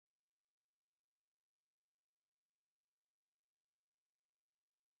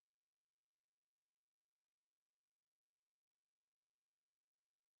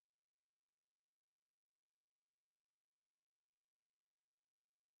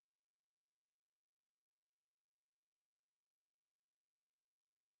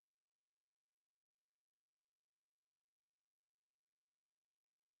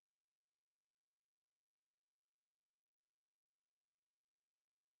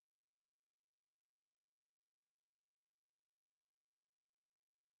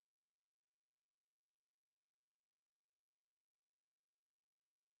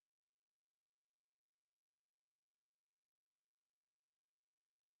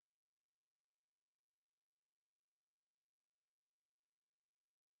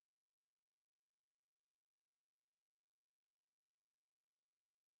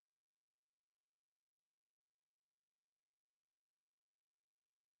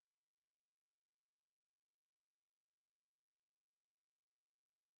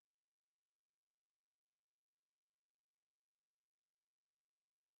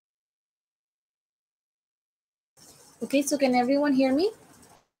Okay, so can everyone hear me?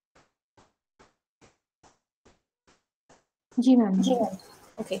 Ji ma'am.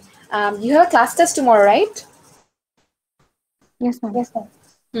 Okay. You have a class test tomorrow, right? Yes, ma'am. Yes, ma'am.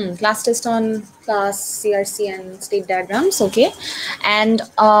 Class test on class CRC and state diagrams. Okay. And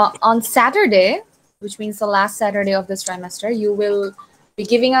on Saturday, which means the last Saturday of this trimester, you will be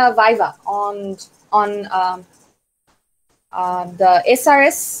giving a viva on the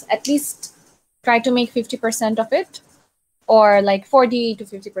SRS. At least try to make 50% of it, or like 40 to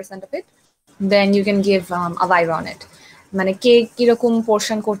 50% of it. Then you can give a viva on it. মানে কে কিরকম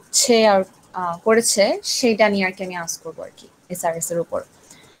portion করছে আর করেছে সেটা নিয়ে আর কি আমি ask করবো আর কি এসআরএস এর উপর।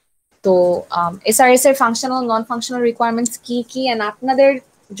 তো এসআরএস এর ফাংশনাল নন ফাংশনাল রিকোয়ারমেন্টস কি কি এন্ড আপনাদের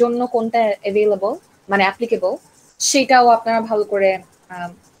জন্য কোনটা অ্যাভেলেবল মানে অ্যাপ্লিকেবল সেটাও আপনারা ভালো করে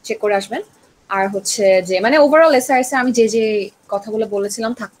চেক করে আসবেন। আর হচ্ছে যে মানে ওভারঅল এসআরএস এ আমি যে যে কথাগুলো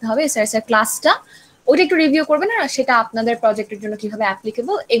বলেছিলাম থাকতে হবে এসআরএস এর ক্লাসটা ওইটা একটু রিভিউ করবেন আর সেটা আপনাদের প্রজেক্টের জন্য কিভাবে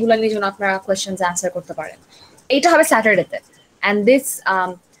অ্যাপ্লিকেবল এগুলো নিয়ে যেন আপনারা কোয়েশ্চেনস অ্যান্সার করতে পারেন। এটা হবে স্যাটারডেতে and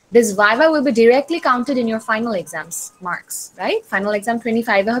this viva will be directly counted in your final exams marks, right? Final exam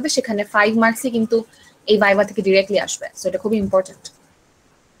 25 এ হবে সেখানে 5 মার্কসই কিন্তু এই viva থেকে directly আসবে, সো এটা খুব ইম্পর্টেন্ট।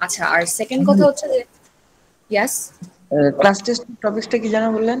 আচ্ছা, আর সেকেন্ড কথা হচ্ছে যে ইয়েস ক্লাস টেস্ট টপিকসটা কি জানা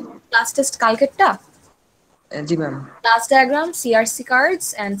বললেন? Class test কালকেরটা G ma'am. Class diagram, CRC cards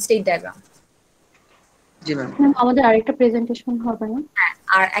and state diagram. G ma'am. আমাদের আরেকটা প্রেজেন্টেশন হবে না? হ্যাঁ,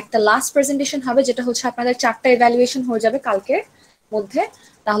 আর একটা লাস্ট প্রেজেন্টেশন হবে যেটা হচ্ছে আপনাদের 4টা ইভ্যালুয়েশন হয়ে যাবে কালকের মধ্যে।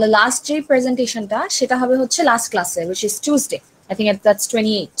 তাহলে লাস্ট যে প্রেজেন্টেশনটা সেটা হবে হচ্ছে লাস্ট ক্লাসে, which is Tuesday. I think that's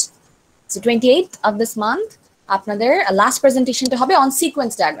 28. So 28th of this month আপনাদের লাস্ট প্রেজেন্টেশনটা হবে অন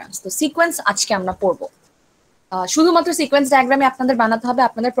সিকোয়েন্স ডায়াগ্রামস। তো সিকোয়েন্স আজকে আমরা পড়বো। শুধুমাত্র সিকোয়েন্স ডায়াগ্রামে আপনাদের বানাতে হবে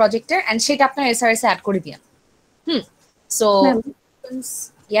আপনাদের প্রজেক্টের এন্ড সেটা আপনার এসআরএস এ অ্যাড করে দিন। সো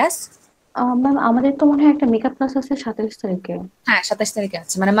ইয়েস ম্যাম, আমাদের তো মনে হয় একটা মেকআপ ক্লাস আছে 27 তারিখে। হ্যাঁ, 27 তারিখে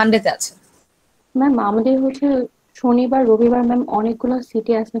আছে, মানে মানডেতে আছে। ম্যাম, আমাদের হচ্ছে শনিবার রবিবার ম্যাম অনেকগুলো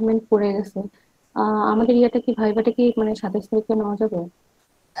সিটি অ্যাসাইনমেন্ট পড়ে গেছে। আমাদের ইয়েটা কি ভাইবাটা কি মানে 27 তারিখে নেওয়া যাবে?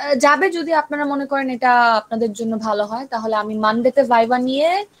 যাবে, যদি আপনারা মনে করেন এটা আপনাদের জন্য ভালো হয় তাহলে আমি মানডেতে ভাইবা নিয়ে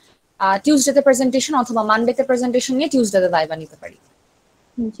টিউসডেতে প্রেজেন্টেশন অথবা মানডেতে প্রেজেন্টেশন নিয়ে টিউসডেতে ভাইবা নিতে পারি।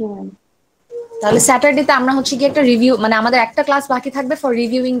 জি ম্যাম। তাহলে স্যাটারডেতে আমরা হচ্ছে কি একটা রিভিউ, মানে আমাদের একটা ক্লাস বাকি থাকবে for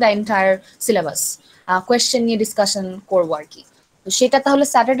reviewing the entire syllabus, question নিয়ে ডিসকাশন করবো আর কি। তো সেটা তাহলে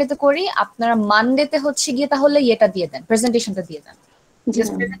স্যাটারডেতে করি, আপনারা মানডেতে হচ্ছে গিয়ে তাহলে ইয়েটা দিয়ে দেন, প্রেজেন্টেশনটা দিয়ে দেন।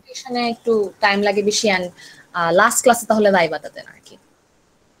 জাস্ট প্রেজেন্টেশনে একটু টাইম লাগে বেশি এন্ড লাস্ট ক্লাসে তাহলে ভাইবাটা দেন আর কি।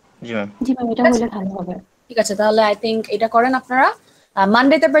 জি ম্যাম, এটা হলে ভালো হবে। ঠিক আছে, তাহলে আই থিংক এটা করেন আপনারা।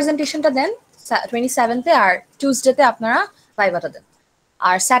 মানডেতে প্রেজেন্টেশনটা দেন 27th-এ, আর টিউসডেতে আপনারা ভাইবাটা দেন।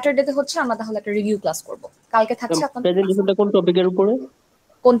 আর স্যাটারডেতে হচ্ছে আমরা তাহলে একটা রিভিউ ক্লাস করব। কালকে থাকছে আপনাদের প্রেজেন্টেশনটা কোন টপিকের উপরে?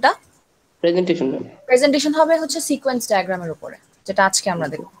 কোনটা প্রেজেন্টেশন হবে হচ্ছে সিকোয়েন্স ডায়াগ্রামের উপরে, যেটা আজকে আমরা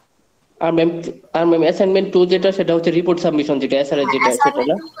দেখব। আর ম্যাম অ্যাসাইনমেন্ট 2 যেটা সেটা হচ্ছে রিপোর্ট সাবমিশন, যেটা এসআরএস যেটা সেটা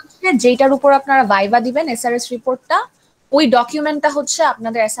না, যেটার উপর আপনারা ভাইবা দিবেন এসআরএস রিপোর্টটা, ওই ডকুমেন্টটা হচ্ছে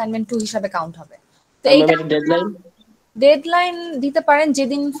আপনাদের অ্যাসাইনমেন্ট 2 হিসাবে কাউন্ট হবে। তো এইটা ডেডলাইন দিতে পারেন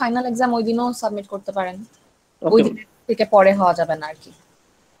যেদিন ফাইনাল এক্সাম ওই দিনও সাবমিট করতে পারেন, ওই দিন থেকে পরে হওয়া যাবে না আর কি।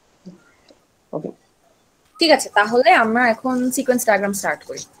 ওকে, ঠিক আছে, তাহলে আমরা এখন সিকোয়েন্স ডায়াগ্রাম স্টার্ট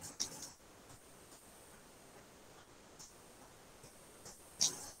করি।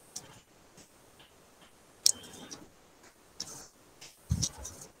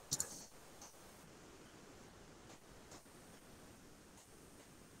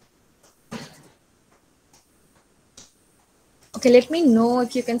 Okay, let me know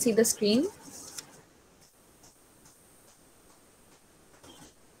if you can see the screen.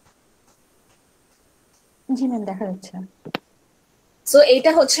 G ma'am, দেখা যাচ্ছে। সো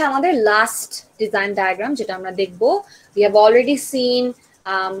এইটা হচ্ছে আমাদের লাস্ট ডিজাইন ডায়াগ্রাম যেটা আমরা দেখব। We have already seen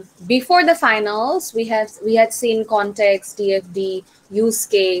before the finals we had seen context, DFD, use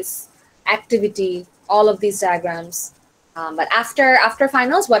case, activity, all of these diagrams. But after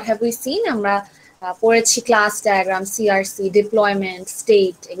finals, what have we seen? আমরা পড়েছি class diagram, CRC, deployment,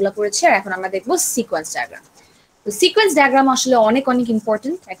 state, এগুলো পড়েছি। আর এখন আমরা দেখবো sequence diagram. তো sequence diagram আসলে অনেক অনেক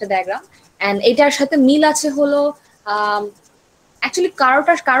ইম্পর্টেন্ট একটা ডায়াগ্রাম, এন্ড এটার সাথে মিল আছে হলো অ্যাকচুয়ালি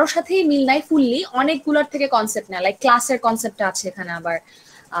কারোর সাথেই মিল নাই ফুললি, অনেকগুলোর থেকে কনসেপ্ট নেয়, লাইক ক্লাসের কনসেপ্টটা আছে এখানে, আবার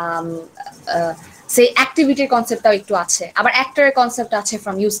সেই অ্যাক্টিভিটির কনসেপ্টটাও একটু আছে, আবার অ্যাক্টরের কনসেপ্ট আছে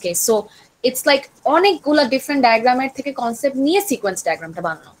from use case. So it's like অনেকগুলো ডিফারেন্ট ডায়াগ্রামের থেকে কনসেপ্ট নিয়ে সিকোয়েন্স ডায়াগ্রামটা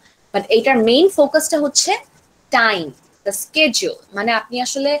বানানো। বাট এইটার মেইন ফোকাসটা হচ্ছে টাইম, দ্য স্কেডিউল, মানে আপনি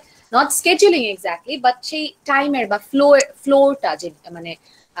আসলে নট স্কেডিউলিং এক্স্যাক্টলি, বাট সেই টাইমের বা ফ্লোটা যে মানে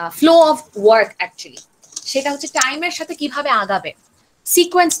ফ্লো অফ ওয়ার্ক অ্যাকচুয়ালি, সেটা হচ্ছে টাইমের সাথে কিভাবে আগাবে,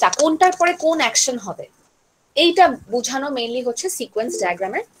 সিকোয়েন্সটা কোনটার পরে কোন অ্যাকশন হবে, এইটা বোঝানো মেইনলি হচ্ছে সিকোয়েন্স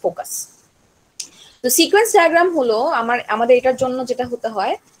ডায়াগ্রামের ফোকাস। তো সিকোয়েন্স ডায়াগ্রাম হলো আমাদের এটার জন্য যেটা হতে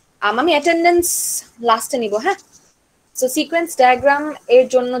হয়, আমি অ্যাটেন্ডেন্স লাস্টে নিব, হ্যাঁ। সো সিকোয়েন্স ডায়াগ্রাম এর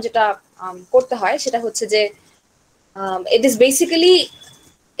জন্য যেটা করতে হয় সেটা হচ্ছে যে it is basically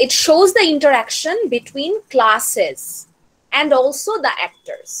it shows the interaction between classes and also the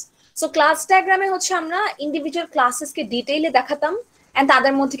actors. So class diagram হচ্ছে আমরা ইন্ডিভিজুয়াল ক্লাসেসকে ডিটেইলে দেখাতাম এন্ড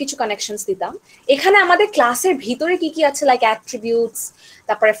তাদের মধ্যে কিছু কানেকশনস দিতাম। এখানে আমাদের ক্লাসের ভিতরে কি কি আছে লাইক অ্যাট্রিবিউটস,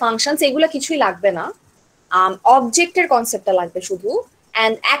 তারপরে ফাংশনস, এগুলো কিছুই লাগবে না। অবজেক্টের কনসেপ্টটা লাগবে শুধু,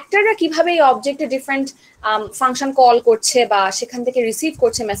 অ্যান্ড অ্যাক্টররা কিভাবে এই অবজেক্টে ডিফারেন্ট ফাংশন কল করছে বা সেখান থেকে রিসিভ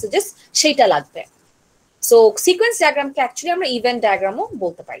করছে মেসেজেস, সেইটা লাগবে। সো সিকোয়েন্স ডায়াগ্রামকে অ্যাকচুয়ালি আমরা ইভেন্ট ডায়াগ্রামও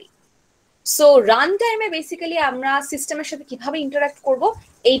বলতে পারি। সো রান টাইমে বেসিক্যালি আমরা সিস্টেমের সাথে কিভাবে ইন্টারাক্ট করব,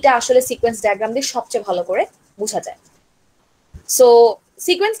 এইটা আসলে সিকোয়েন্স ডায়াগ্রাম দিয়ে সবচেয়ে ভালো করে বোঝা যায়। সো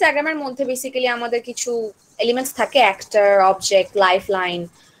সিকোয়েন্স ডায়াগ্রামের মধ্যে বেসিক্যালি আমাদের কিছু এলিমেন্টস থাকে, actor, object, life line,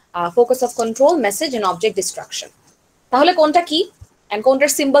 focus of control, message and object distraction. তাহলে কোনটা কি এন্ড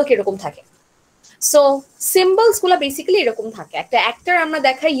কোনটার সিম্বল কিরকম থাকে? সো সিম্বলস গুলো বেসিক্যালি এরকম থাকে। একটা অ্যাক্টর আমরা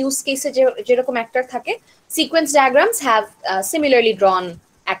দেখাই ইউজ কেসে যেরকম অ্যাক্টর থাকে, sequence diagrams have similarly ড্রন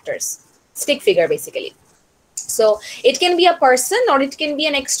actors, stick figure basically. So it can be a person or it can be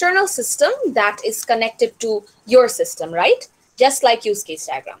an external system that is connected to your system, right? Just like use case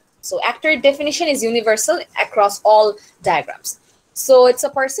diagram. So actor definition is universal across all diagrams. So it's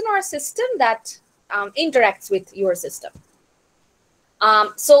a person or a system that interacts with your system.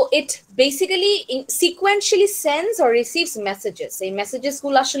 So it basically sequentially sends or receives messages. এই messages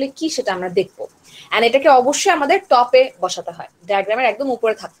গুলো আসলে কি সেটা আমরা দেখবো, and এটাকে অবশ্যই আমাদের টপে বসাতে হয়, ডায়াগ্রামের একদম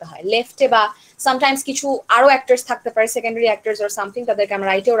উপরে থাকতে হয়। লেফটে বা সামটাইমস কিছু আরো অ্যাক্টরস থাকতে পারে, সেকেন্ডারি অ্যাক্টরস অর সামথিং, তাদেরকে আমরা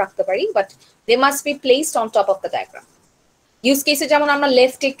রাইটেও রাখতে পারি, but they must be placed on top of the diagram. Use কেসে যেমন আমরা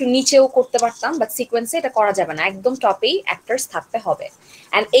লেফটে একটু নিচেও করতে পারতাম, বাট সিকোয়েন্সে এটা করা যাবে না, একদম টপেই অ্যাক্টরস থাকতে হবে।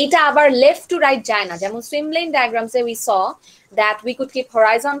 এন্ড এইটা আবার লেফট টু রাইট যায় না, যেমন swim lane ডায়াগ্রামসে we saw that we could keep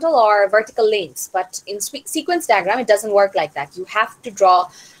horizontal or vertical lanes, but in sequence diagram it doesn't work like that. You have to draw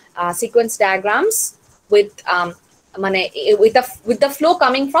sequence diagrams with with the flow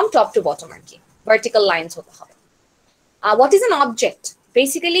coming from top to bottom, arki vertical lines hote hobe. What is an object?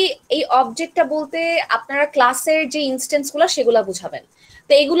 Basically এই অবজেক্টটা বলতে আপনারা ক্লাসের যে instance গুলো সেগুলো বুঝাবেন।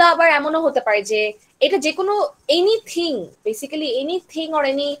 তো এগুলো আবার এমনও হতে পারে যে এটা যে কোনো anything, basically anything or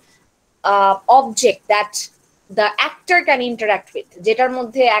any object that the actor can interact with, যেটার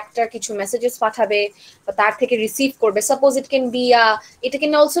মধ্যে actor কিছু মেসেজেস পাঠাবে বা তার থেকে রিসিভ করবে। Suppose it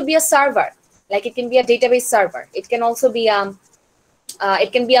can also be a server, like it can be a database server, it can also be it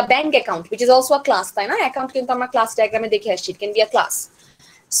can be a bank account which is also a class, তাই না? Account কিন্তু আমরা class ডায়াগ্রামে দেখে আসছি, it can be a class.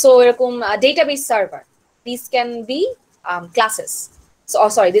 So এরকম database server, these can be classes. So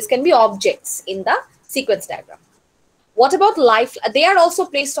this can be objects in the sequence diagram. What about life? They are also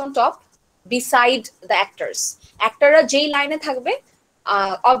placed on top beside the actors. অ্যাক্টররা যেই লাইনে থাকবে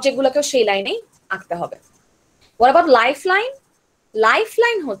object গুলোকেও সেই লাইনেই আঁকতে হবে। What about lifeline?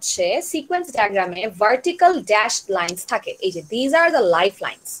 Lifeline হচ্ছে sequence ডায়াগ্রামে vertical dashed lines থাকে, এই যে these are the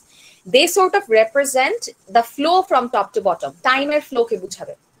lifelines. They sort of represent the flow from top to bottom, টাইমের ফ্লোকে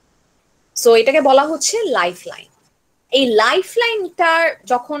বুঝাবে। সো এটাকে বলা হচ্ছে লাইফলাইন। এই লাইফলাইনটার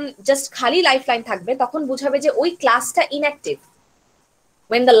যখন জাস্ট খালি লাইফলাইন থাকবে তখন বুঝাবে যে ওই ক্লাসটা inactive.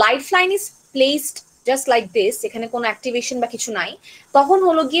 when the lifeline is placed just like this, এখানে কোনো অ্যাক্টিভেশন বা কিছু নাই, তখন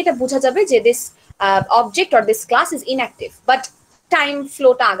হলো গিয়ে এটা বোঝা যাবে যে this object or this class is inactive, but time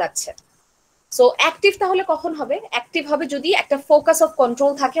ফ্লোটা আগাচ্ছে। সো অ্যাক্টিভ তাহলে কখন হবে? অ্যাক্টিভ হবে যদি একটা ফোকাস অফ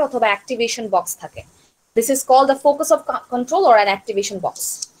কন্ট্রোল থাকে অথবা অ্যাক্টিভেশন বক্স থাকে। This is called the focus of control or an activation box.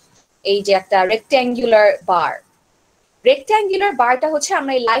 এই যে একটা রেক্ট্যাঙ্গুলার বারটা হচ্ছে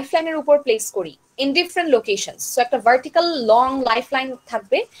আমরা এই লাইফলাইনের উপর প্লেস করি ইন ডিফারেন্ট লোকেশনস। সো একটা ভার্টিক্যাল লং লাইফলাইন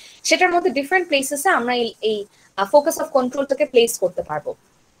থাকবে, সেটার মধ্যে ডিফারেন্ট প্লেসেসে আমরা এই ফোকাস অফ কন্ট্রোলটাকে প্লেস করতে পারবো।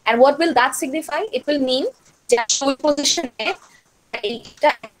 And what will that signify? It will মিন যে ওই পজিশনে এইটা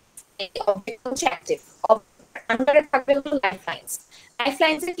অবজেক্ট হচ্ছে অ্যাক্টিভ, আন্ডারে থাকবে হলো লাইফলাইনস।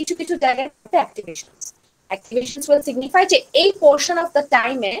 লাইফলাইনসের কিছু কিছু জায়গায় অ্যাক্টিভেশনস উইল সিগনিফাই যে এই পোরশন অফ দ্য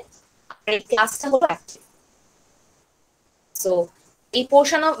টাইমে এই ক্লাসটা হলো অ্যাক্টিভ। সো এই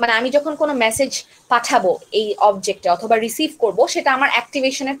পোর্শন অফ আমি যখন কোনো মেসেজ পাঠাবো এই অবজেক্টে অথবা রিসিভ করব, সেটা আমার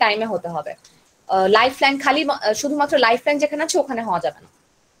অ্যাক্টিভেশনের টাইমে হতে হবে। লাইফলাইন খালি শুধুমাত্র লাইফলাইন যেখানে আছে ওখানে হওয়া যাবে না।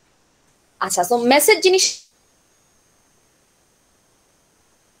 আচ্ছা, সো মেসেজ জিনিস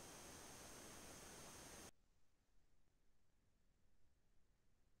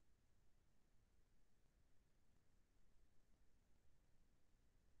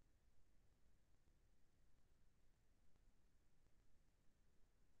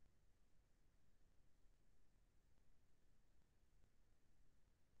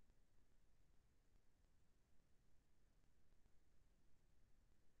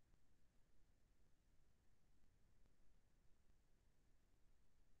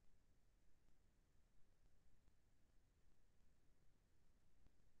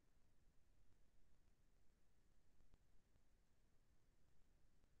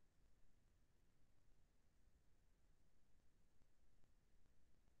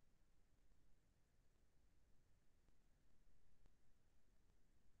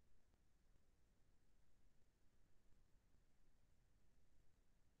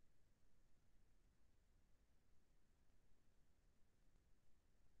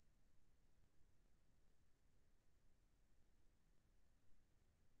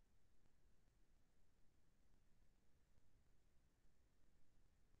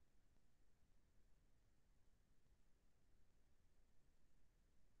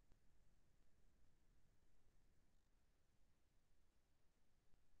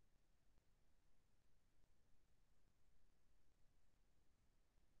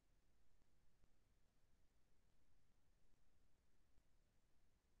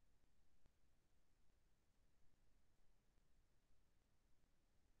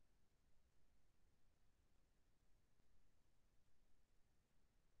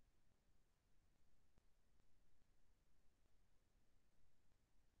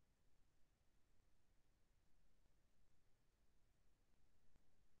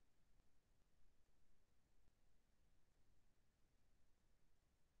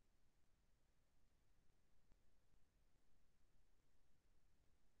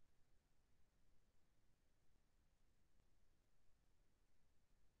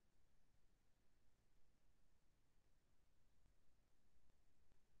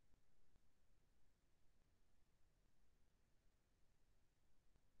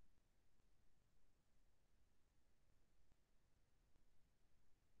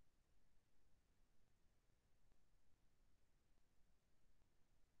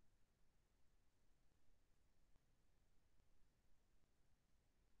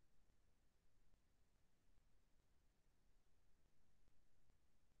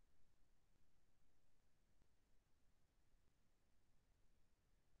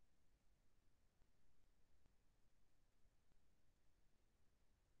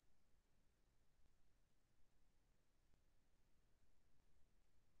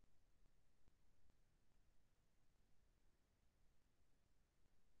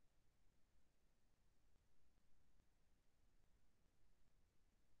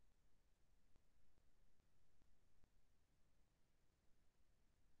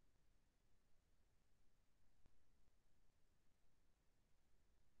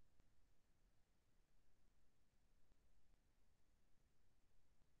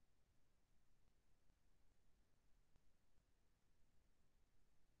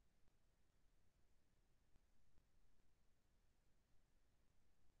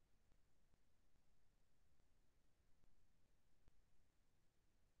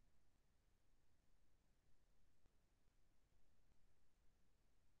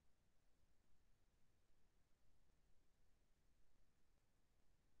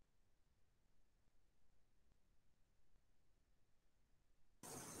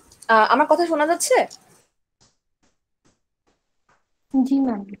আমার কথা শোনা যাচ্ছে? জি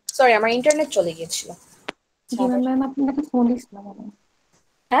ম্যাম। সরি, আমার ইন্টারনেট চলে গিয়েছিল। জি ম্যাম, ম্যাম আপনাকে ফোন দিছিলাম আমি।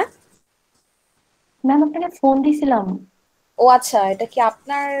 হ্যাঁ ম্যাম আপনাকে ফোন দিছিলাম। ও আচ্ছা, এটা কি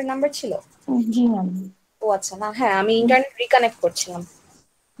আপনার নাম্বার ছিল? জি ম্যাম। ও আচ্ছা, না হ্যাঁ আমি ইন্টারনেট রিকানেক্ট করছিলাম।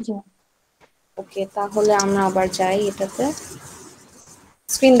 জি ওকে, তাহলে আমরা আবার যাই এটাতে।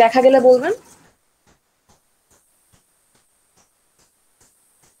 স্ক্রিন দেখা গেলে বলবেন।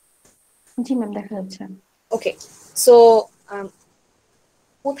 জি ম্যাম, দেখা যাচ্ছে। ওকে, সো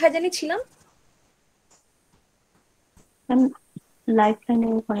কোথায় জানি ছিলাম? ম্যাম লাইফ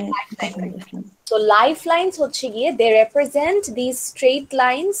লাইনের উপরে কথা বলেছিলাম। So lifelines হচ্ছে গিয়ে they represent these straight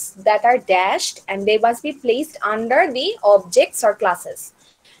lines that are dashed and they must be placed under the objects or classes.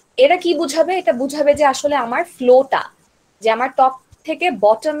 এটা কি বুঝাবে? এটা বুঝাবে যে আসলে আমার ফ্লোটা, যে আমার টপ থেকে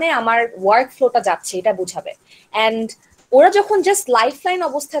বটমে আমার ওয়ার্ক ফ্লোটা যাচ্ছে, এটা বুঝাবে। অ্যান্ড ওরা যখন জাস্ট লাইফলাইন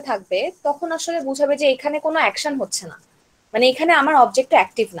অবস্থায় থাকবে তখন আসলে বুঝাবে যে এখানে কোনো অ্যাকশন হচ্ছে না, মানে এখানে আমার অবজেক্টটা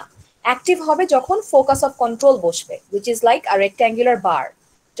অ্যাক্টিভ না। অ্যাক্টিভ হবে যখন ফোকাস অফ কন্ট্রোল বসবে, which is like a rectangular বার।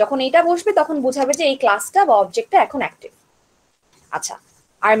 যখন এটা বসবে তখন বুঝাবে যে এই ক্লাসটা বা অবজেক্টটা এখন অ্যাক্টিভ। আচ্ছা,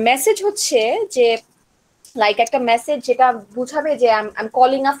 আর মেসেজ হচ্ছে যে লাইক একটা মেসেজ যেটা বুঝাবে যে I'm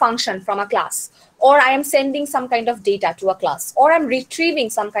calling a function from a class, or I am sending some kind of data to a class, or I'm retrieving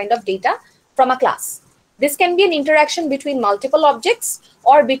some kind of data from a class. This can be an interaction between multiple objects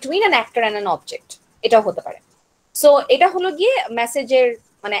or between an actor and an object. এটাও হতে পারে। So এটা হলো গিয়ে মেসেজের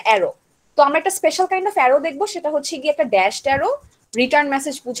মানে arrow. তো আমরা একটা স্পেশাল কাইন্ড অফ অ্যারো দেখবো, সেটা হচ্ছে গিয়ে একটা ড্যাশড অ্যারো, রিটার্ন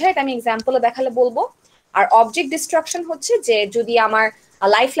মেসেজ বুঝায়, এটা আমি এক্সাম্পলে দেখালে বলবো। আর অবজেক্ট ডিস্ট্রাকশন হচ্ছে যে যদি আমার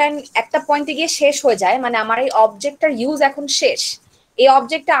লাইফ লাইন একটা পয়েন্টে গিয়ে শেষ হয়ে যায়, মানে আমার এই অবজেক্টটার ইউজ এখন শেষ, এই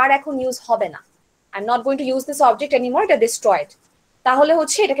অবজেক্টটা আর এখন ইউজ হবে না, I am not going to use this object anymore, এটা ডিস্ট্রয়েড, তাহলে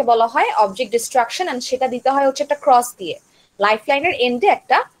হচ্ছে এটাকে বলা হয় অবজেক্ট ডিস্ট্রাকশন। এন্ড সেটা দিতে হয় হচ্ছে একটা ক্রস দিয়ে, লাইফ লাইনের এন্ডে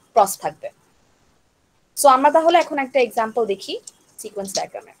একটা ক্রস থাকবে। সো আমরা তাহলে এখন একটা এক্সাম্পল দেখি সিকোয়েন্স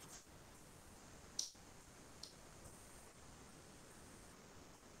ডায়াগ্রামের।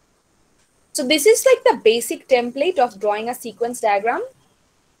 So this is like the basic template of drawing a sequence diagram.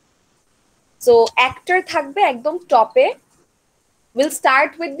 So actor থাকবে একদম টপে, we'll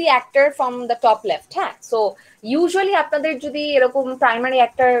start with the actor from the top left. হ্যাঁ, so usually আপনাদের যদি এরকম প্রাইমারি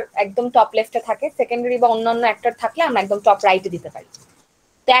অ্যাক্টর একদম টপ লেফটে থাকে, সেকেন্ডারি বা অন্যান্য অ্যাক্টর থাকলে আমরা একদম টপ রাইটে দিতে পারি।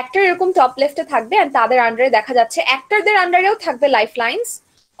 তো অ্যাক্টর এরকম টপ লেফটে থাকবে, আর তাদের আন্ডারে দেখা যাচ্ছে অ্যাক্টরদের আন্ডারেও থাকবে লাইফ লাইন্স,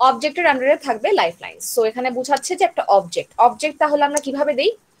 অবজেক্টের আন্ডারে থাকবে লাইফ লাইন্স। সো এখানে বোঝাচ্ছে যে একটা অবজেক্ট, অবজেক্ট তাহলে আমরা কিভাবে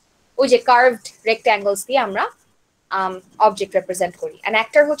দেই? ওই যে কার্ভড রেক্ট্যাঙ্গলস দিয়ে আমরা অবজেক্ট রিপ্রেজেন্ট করি, অ্যান্ড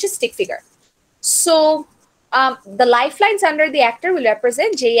অ্যাক্টর হচ্ছে stick figure. So the lifelines under the actor will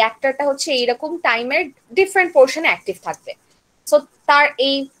represent যে অ্যাক্টরটা হচ্ছে এইরকম টাইমের ডিফারেন্ট পোর্শনে অ্যাক্টিভ থাকবে। সো তার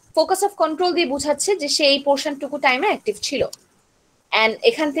এই ফোকাস অফ কন্ট্রোল দিয়ে বোঝাচ্ছে যে সে এই পোর্শনটুকু টাইমে অ্যাক্টিভ ছিল। And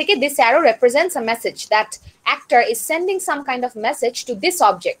এখান থেকে this arrow represents a message that actor is sending some kind of message to this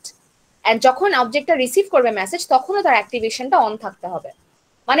object. And যখন অবজেক্টটা রিসিভ করবে মেসেজ তখনও তার অ্যাক্টিভেশনটা অন থাকতে হবে,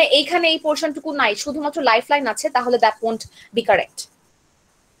 মানে এইখানে এই পোর্শনটুকু নাই, শুধুমাত্র লাইফলাইন আছে, তাহলে দ্যাট ওয়ন্ট বি কারেক্ট।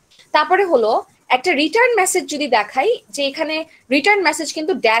 তারপরে হলো একটা রিটার্ন মেসেজ যদি দেখাই, যে এখানে রিটার্ন মেসেজ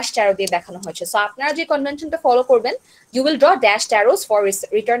কিন্তু ড্যাশ অ্যারো দিয়ে দেখানো হয়েছে। সো আপনারা যে কনভেনশনটা ফলো করবেন, you will draw dash Arrows for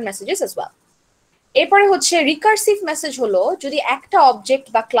return messages as well. এরপরে হচ্ছে রিকার্সিভ মেসেজ হলো যদি একটা অবজেক্ট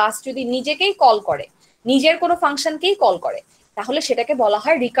বা ক্লাস যদি নিজেকেই কল করে, নিজের কোনো ফাংশনকেই কল করে, তাহলে সেটাকে বলা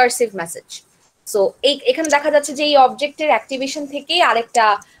হয় রিকার্সিভ মেসেজ। সো এখানে দেখা যাচ্ছে যে এই অবজেক্টের অ্যাক্টিভেশন থেকেই আরেকটা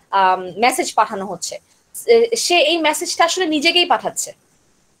মেসেজ পাঠানো হচ্ছে, সে এই মেসেজটা আসলে নিজেকেই পাঠাচ্ছে,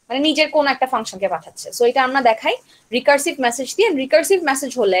 মানে নিজের কোন একটা ফাংশনকে পাঠাচ্ছে। সো এটা আমরা দেখাই রিকার্সিভ মেসেজ দিয়ে। রিকার্সিভ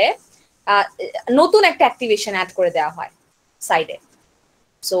মেসেজ হলে নতুন একটা অ্যাক্টিভেশন অ্যাড করে দেওয়া হয় সাইডে।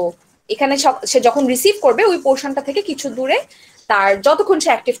 সো এখানে সে যখন রিসিভ করবে ওই পোর্শনটা থেকে কিছু দূরে তার যতক্ষণ সে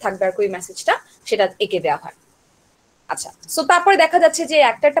অ্যাক্টিভ থাকবে আর ওই মেসেজটা সেটা এঁকে দেওয়া হয়। আচ্ছা, সো তারপরে দেখা যাচ্ছে যে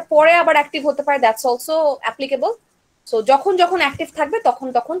একটা পরে আবার অ্যাক্টিভ হতে পারে, দ্যাটস অলসো অ্যাপ্লিকেবল। সো যখন যখন অ্যাক্টিভ থাকবে তখন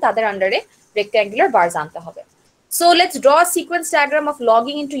তখন তাদের আন্ডারে রেক্ট্যাঙ্গুলার বারস আনতে হবে। So let's draw a sequence diagram of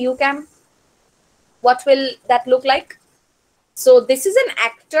logging into UCAM. What will that look like? So this is an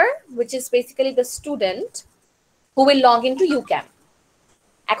actor, which is basically the student who will log into UCAM.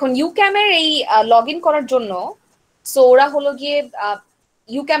 এখন UCAM এর এই log in করার জন্য so ওরা হলো গিয়ে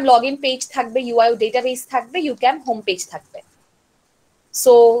UCAM log in page থাকবে, UIO database থাকবে, UCAM হোম পেজ থাকবে।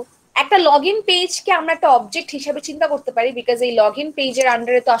 সো একটা লগ ইন পেজকে আমরা একটা অবজেক্ট হিসেবে চিন্তা করতে পারি, বিকজ এই লগ ইন পেজের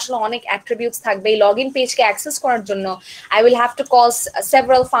আন্ডারে তো আসলে অনেক অ্যাট্রিবিউটস থাকবে। এই লগ ইন পেজকে অ্যাক্সেস করার জন্য I will have to call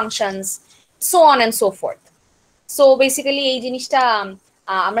several functions, so on and so fourth. So basically এই জিনিসটা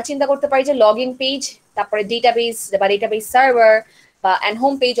আমরা চিন্তা করতে পারি যে লগ ইন পেজ, তারপরে ডেটাবেস বা ডেটাবেস সার্ভার বা and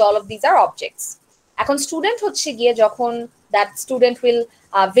home page, all of these are objects. এখন স্টুডেন্ট হচ্ছে গিয়ে যখন that student will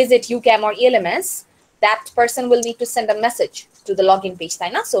visit UCAM or ELMS, that person will need to send a message to the login page,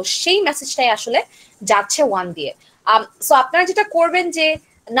 তাই না? So সেই মেসেজটাই আসলে যাচ্ছে 1 দিয়ে। সো আপনারা যেটা করবেন যে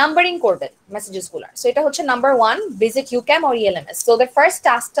নাম্বারিং করবেন মেসেজেস গুলার। সো এটা হচ্ছে number 1, visit UCAM or ELMS। So the first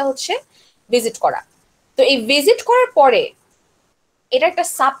টাস্কটা হচ্ছে ভিজিট করা। তো এই ভিজিট করার পরে এটা একটা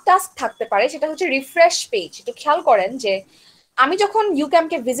সাব টাস্ক থাকতে পারে, সেটা হচ্ছে রিফ্রেশ পেজ। একটু খেয়াল করেন যে আমি যখন UCAM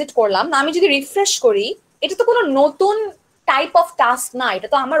কে ভিজিট করলাম, আমি যদি রিফ্রেশ করি, এটা তো কোনো নতুন টাইপ অফ টাস্ক না, এটা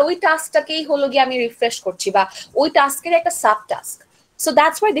তো আমার ওই টাস্কটাকেই হলো গিয়ে আমি রিফ্রেশ করছি, বা ওই টাস্কের একটা sub task. So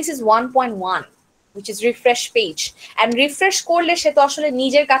that's why this is 1.1, which is refresh page, and refresh করলে সে তো আসলে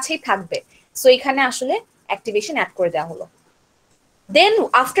নিজের কাছেই থাকবে। সো এখানে আসলে অ্যাক্টিভেশন অ্যাড করে দেওয়া হলো। Then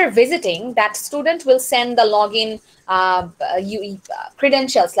after visiting, that student will send the login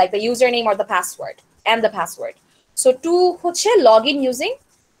credentials like the username or the password and the password. So to হচ্ছে login using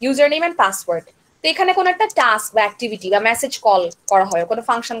username and password. তো এখানে কোনো একটা টাস্ক বা অ্যাক্টিভিটি বা মেসেজ কল করা হয়, কোনো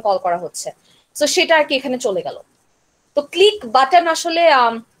ফাংশন কল করা হচ্ছে, সো সেটা আর কি এখানে চলে গেল। তো ক্লিক বাটন আসলে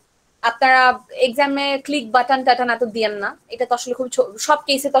আপনারা এক্সামে ক্লিক বাটন টাটন এত দিয়েন না, এটা তো আসলে খুব সব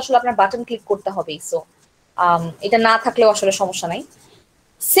কেসে তো আসলে আপনার বাটন ক্লিক করতে হবেই। সো এটা না থাকলেও আসলে সমস্যা নাই।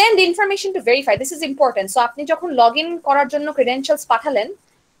 Send information to verify, this is important. So আপনি যখন লগ ইন করার জন্য ক্রেডেনশিয়ালস পাঠালেন,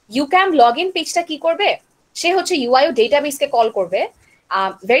 UCAM লগ ইন পেজটা কি করবে, সে হচ্ছে UIO ডেটাবেসকে কল করবে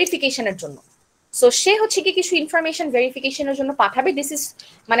ভেরিফিকেশনের জন্য। সো সে হচ্ছে কি কিছু ইনফরমেশন ভেরিফিকেশনের জন্য পাঠাবে। দিস ইজ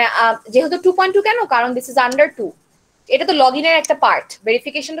মানে যেহেতু 2.2 কেন, কারণ দিস ইজ আন্ডার 2, এটা তো লগ ইনের একটা পার্ট,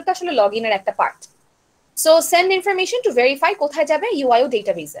 ভেরিফিকেশনটা তো আসলে লগ ইনের একটা part. So send information to verify কোথায় যাবে, UIO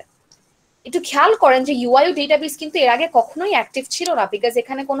ডেটাবেসে। একটু খেয়াল করেন যে UIO ডেটাবেস কিন্তু এর আগে কখনোই অ্যাক্টিভ ছিল না, বিকজ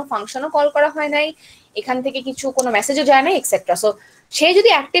এখানে কোনো ফাংশনও কল করা হয় নাই, এখান থেকে কিছু কোনো মেসেজও যায় নাই এক্সেট্রা। সো সে যদি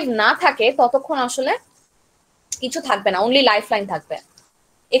অ্যাক্টিভ না থাকে ততক্ষণ আসলে কিছু থাকবে না, অনলি লাইফলাইন থাকবে।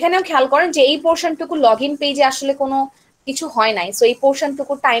 এখানেও খেয়াল করেন যে এই পোর্শনটুকু লগ ইন পেজে আসলে কোনো কিছু হয় নাই, সো এই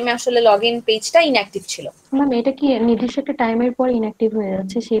পোর্শনটুকু টাইমে আসলে লগ ইন পেজটা ইনঅ্যাক্টিভ ছিল। ম্যাম এটা কি নির্দিষ্ট একটা টাইমের পর ইনঅ্যাক্টিভ হয়ে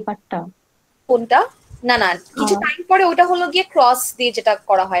যাচ্ছে সেই পার্টটা? কোনটা? না না, কিছু টাইম পরে ওটা হলো গিয়ে ক্রস দিয়ে যেটা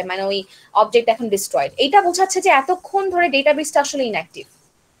করা হয়, মানে ওই অবজেক্ট এখন ডিস্ট্রয়েড, এটা বোঝাচ্ছে যে এতক্ষণ ধরে ডেটাবেসটা আসলে ইনঅ্যাক্টিভ।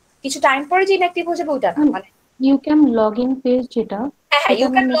 কিছু টাইম পরে যে ইনঅ্যাক্টিভ হয়ে যাবে ওইটা না, মানে UCAM লগইন পেজ যেটা, হ্যাঁ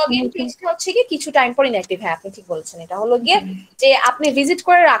UCAM লগইন পেজটা হচ্ছে কি কিছু টাইম পরে ইনঅ্যাক্টিভ। হ্যাঁ আপনি ঠিক বলেছেন, এটা হলো গিয়ে যে আপনি ভিজিট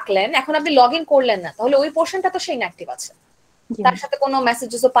করে রাখলেন, এখন আপনি লগ ইন করলেন না, তাহলে ওই পোর্শনটা তো সেই ইনঅ্যাক্টিভ আছে, তার সাথে কোনো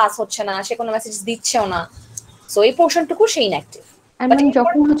মেসেজও পাস হচ্ছে না, সে কোনো মেসেজ দিচ্ছেও না, সো এই পোর্শনটুকু সেই ইনঅ্যাক্টিভ।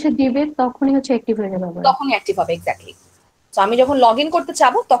 যখন হচ্ছে দিবে তখনই হচ্ছে অ্যাক্টিভ হয়ে যাবে, তখনই অ্যাক্টিভ হবে, এক্স্যাক্টলি। সো আমি যখন লগ ইন করতে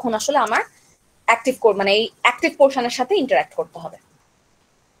চাবো তখন আসলে আমার অ্যাক্টিভ মানে এই অ্যাক্টিভ পোর্শনের সাথে ইন্টারঅ্যাক্ট করতে হবে।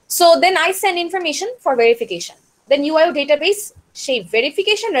 So then I send information for verification, then UIO database সেই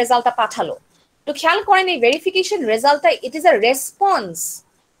ভেরিফিকেশন রেজাল্টটা পাঠালো। তো খেয়াল করেন এই ভেরিফিকেশন রেজাল্টটা it is a response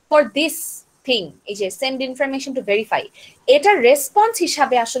for this thing, এই যে সেন্ড ইনফরমেশন টু ভেরিফাই, এটা রেসপন্স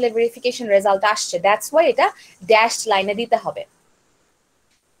হিসাবে আসলে ভেরিফিকেশন রেজাল্ট আসছে, দ্যাটস ওয়াই এটা ড্যাশড লাইনে দিতে হবে।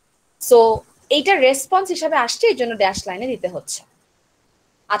 সো এইটা রেসপন্স হিসাবে আসছে, এই জন্য ড্যাশ লাইনে দিতে হচ্ছে।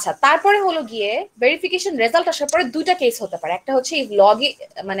 আচ্ছা, তারপরে হলো গিয়ে ভেরিফিকেশন রেজাল্ট আসার পরে দুইটা কেস হতে পারে, একটা হচ্ছে ইফ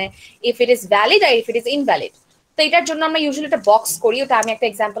মানে if it is valid R if it is invalid. তো এটার জন্য আমরা ইউজুয়ালি একটা বক্স করি, ওটা আমি একটা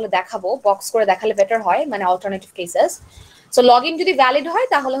এক্সাম্পলে দেখাবো, বক্স করে দেখালে বেটার হয়, মানে alternative cases. So log in যদি ভ্যালিড হয়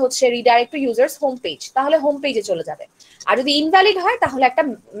তাহলে হচ্ছে redirect to users home page, তাহলে হোম পেজে চলে যাবে। আর যদি ইনভ্যালিড হয় তাহলে একটা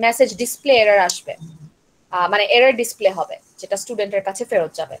মেসেজ ডিসপ্লে এরর আসবে, মানে এরর ডিসপ্লে হবে, যেটা স্টুডেন্টের কাছে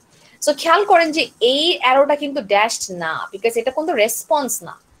ফেরত যাবে। সো খেয়াল করেন যে এই অ্যারোটা কিন্তু ড্যাশড না, বিকজ এটা কোনো রেসপন্স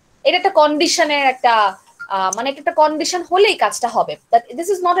না, এটা একটা কন্ডিশনের একটা মানে এটা একটা কন্ডিশন হলেই কাজটা হবে, but this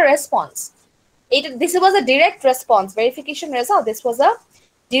is not a response. এটা this was a direct response, verification result, this was a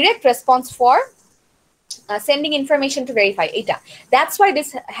direct response for sending information to verify, এটা that's why this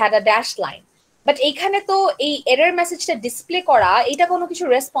had a dash line. But এইখানে তো এই error মেসেজটা display করা, এটা কোনো কিছু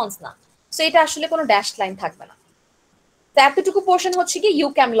রেসপন্স না, সো এটা আসলে কোনো ড্যাশ লাইন থাকবে না। তো এতটুকু পোর্শন হচ্ছে কি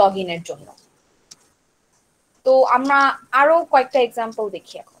UCAM লগ ইনের জন্য। তো আমরা আরো কয়েকটা এক্সাম্পল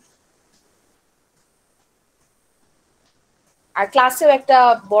দেখি এখন, আর ক্লাসেও একটা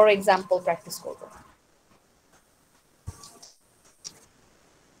বড় এক্সাম্পল প্র্যাকটিস করব।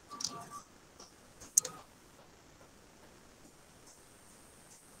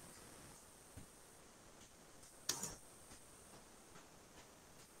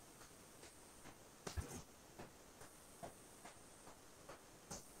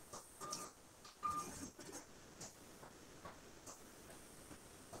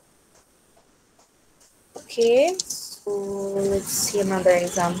 Okay, so let's see another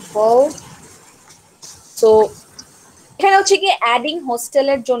example. So এখানে হচ্ছে কি অ্যাডিং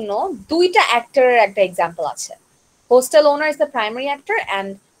হোস্টেলের জন্য দুইটা অ্যাক্টরের একটা এক্সাম্পল আছে। Hostel owner is the primary actor and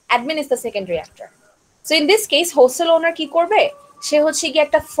admin is the secondary actor. So in this case hostel ওনার কি করবে, সে হচ্ছে কি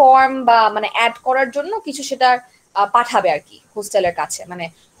একটা ফর্ম বা মানে অ্যাড করার জন্য কিছু সেটা পাঠাবে আর কি হোস্টেলের কাছে। মানে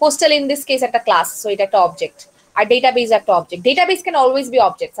হোস্টেল ইন দিস কেস একটা ক্লাস, সো এটা একটা অবজেক্ট, আর ডেটাবেজ একটা object. Database can always be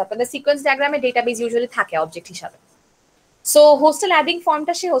objects, আপনাদের সিকোয়েন্স ডায়াগ্রামে ডেটাবেজ ইউজুয়ালি থাকে অবজেক্ট হিসাবে। সো হোস্টেল অ্যাডিং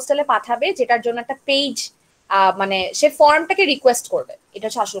ফর্মটা সে হোস্টেলে পাঠাবে, যেটার জন্য একটা পেজ মানে সে ফর্মটাকে রিকোয়েস্ট করবে, এটা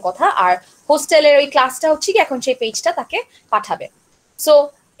হচ্ছে আসল কথা। আর হোস্টেলের ওই ক্লাসটা হচ্ছে কি এখন সেই পেজটা তাকে পাঠাবে। সো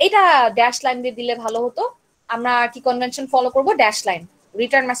এটা ড্যাশ লাইন দিয়ে দিলে ভালো হতো। আমরা কি কনভেনশন ফলো করব, dash line,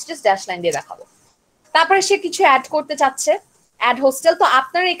 return messages dash line দিয়ে দেখাবো। তারপরে সে কিছু অ্যাড করতে চাচ্ছে, অ্যাড হোস্টেল। তো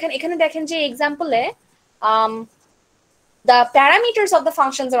আপনারা এখানে দেখেন যে এক্সাম্পলে the parameters of the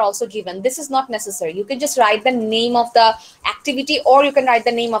functions are also given. This is not necessary. You can just write the name of the activity or you can write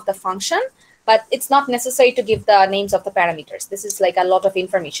the name of the function, but it's not necessary to give the names of the parameters. This is like a lot of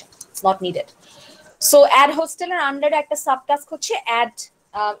information. It's not needed. So add hostel and under একটা subtask হচ্ছে add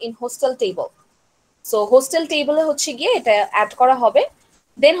in hostel table. So hostel table এ হচ্ছে গিয়ে এটা add করা হবে,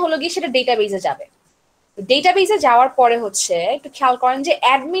 দেন হলো গিয়ে সেটা ডেটাবেজে যাবে। ডেটাবেজে যাওয়ার পরে হচ্ছে একটু খেয়াল করেন যে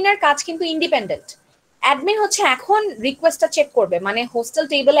অ্যাডমিনের কাজ কিন্তু ইন্ডিপেন্ডেন্ট। অ্যাডমিন হচ্ছে এখন রিকোয়েস্টটা চেক করবে, মানে হোস্টেল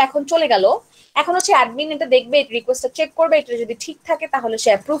টেবলে এখন চলে গেল, এখন হচ্ছে অ্যাডমিন এটা দেখবে, রিকোয়েস্টটা চেক করবে, এটা যদি ঠিক থাকে তাহলে সে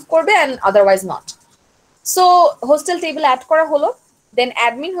অ্যাপ্রুভ করবে and otherwise not. So hostel table add করা হলো, দেন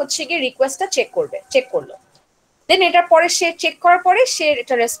অ্যাডমিন হচ্ছে গিয়ে রিকোয়েস্টটা চেক করলো, দেন এটার পরে সে চেক করার পরে সে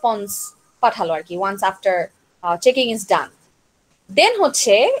এটা রেসপন্স পাঠালো আর কি, once after checking is done. দেন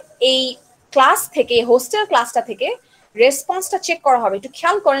হচ্ছে এই ক্লাস থেকে, হোস্টেল ক্লাসটা থেকে রেসপন্সটা চেক করা হবে। একটু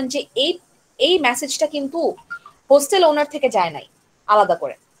খেয়াল করেন যে এই মেসেজটা কিন্তু হোস্টেল ওনার থেকে যায় নাই আলাদা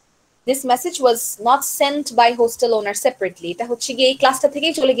করে। This message was not sent by hostel owner separately, এটা হচ্ছে গিয়ে এই ক্লাসটা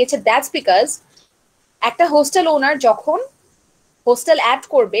থেকেই চলে গিয়েছে। দ্যাটস বিকজ একটা হোস্টেল ওনার যখন হোস্টেল অ্যাড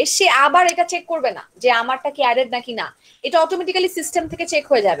করবে সে আবার এটা চেক করবে না যে আমারটা কি অ্যাডেড নাকি না, এটা অটোমেটিক্যালি সিস্টেম থেকে চেক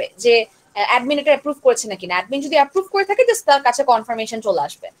হয়ে যাবে যে অ্যাডমিন এটা অ্যাপ্রুভ করেছে নাকি না। অ্যাডমিন যদি অ্যাপ্রুভ করে থাকে জাস্ট তার কাছে কনফার্মেশন চলে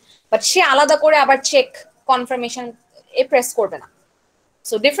আসবে, বাট সে আলাদা করে আবার চেক কনফার্মেশন এ প্রেস করবে না।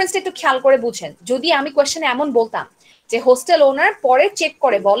 সো ডিফারেন্সটা একটু খেয়াল করে বুঝেন। যদি আমি কোয়েশ্চেনে এমন বলতাম যে হোস্টেল ওনার পরে চেক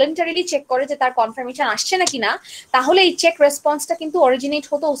করে, ভলেন্টারিলি চেক করে যে তার কনফার্মেশন আসছে নাকি না, তাহলে এই চেক রেসপন্সটা কিন্তু অরিজিনেট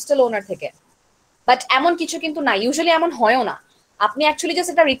হতো হোস্টেল ওনার থেকে। বাট এমন কিছু কিন্তু না, ইউজুয়ালি এমন হয়ও না। আপনি অ্যাকচুয়ালি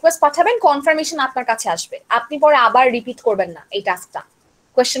জাস্ট একটা রিকোয়েস্ট পাঠাবেন, কনফার্মেশন আপনার কাছে আসবে, আপনি পরে আবার রিপিট করবেন না এই টাস্কটা,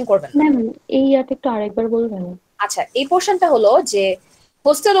 কোয়েশ্চেন করবেন না। ম্যাম এই ইয়াটা একটু আরেকবার বলবেন? আচ্ছা, এই পোর্শনটা হলো যে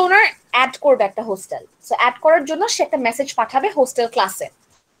হোস্টেল ওনার অ্যাড করবে একটা হোস্টেল, সো অ্যাড করার জন্য সে একটা মেসেজ পাঠাবে হোস্টেল ক্লাসে।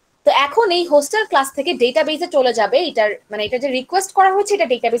 তো এখন এই হোস্টেল ক্লাস থেকে ডেটাবেজে চলে যাবে, এটার মানে এটা যে রিকোয়েস্ট করা হয়েছে এটা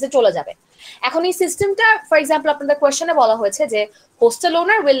ডেটাবেজে চলে যাবে। এখন এই সিস্টেমটা ফর এক্সাম্পল আপনাদের কোয়েশ্চেনে বলা হয়েছে যে hostel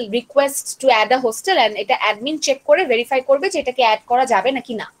owner will request to add a hostel and এটা অ্যাডমিন চেক করে ভেরিফাই করবে যে এটাকে অ্যাড করা যাবে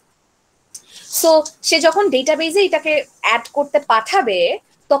নাকি না। সো সে যখন ডেটাবেজে এটাকে অ্যাড করতে পাঠাবে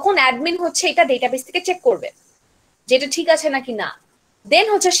তখন অ্যাডমিন হচ্ছে এটা ডেটাবেজ থেকে চেক করবে যে এটা ঠিক আছে নাকি না। দেন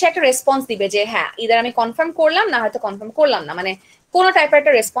হচ্ছে সে একটা রেসপন্স দিবে যে হ্যাঁ ইদার আমি কনফার্ম করলাম না হয়তো কনফার্ম করলাম না, মানে কোন টাইপের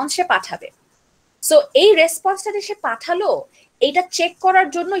একটা রেসপন্স সে পাঠাবে। সো এই রেসপন্সটা যে সে পাঠালো এইটা চেক করার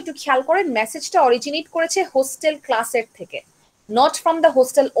জন্য একটু খেয়াল করেন মেসেজটা অরিজিনেট করেছে হোস্টেল ক্লাসের থেকে, not from the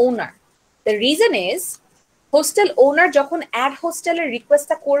hostel owner. The reason is hostel ওনার যখন অ্যাড হোস্টেলের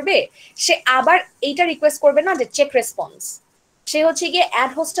রিকোয়েস্টটা করবে সে আবার এইটা রিকোয়েস্ট করবে না যে চেক রেসপন্স, সে হচ্ছে গিয়ে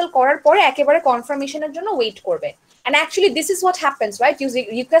অ্যাড হোস্টেল করার পরে একেবারে কনফার্মেশনের জন্য ওয়েট করবে। And actually, this is what happens, right? You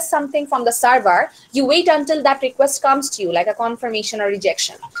request something from the server, you wait until that request comes to you, like a confirmation or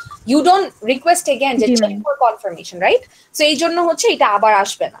rejection. You don't request again, just check for confirmation, right? So এই জন্য হচ্ছে এটা আবার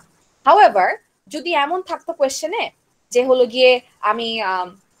আসবে না। However, যদি এমন থাকতো কোয়েশ্চেনে যে হলো গিয়ে আমি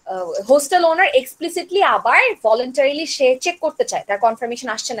হোস্টেল ওনার এক্সপ্লিসিটলি আবার ভলেন্টারিলি সে চেক করতে চায় তার কনফার্মেশন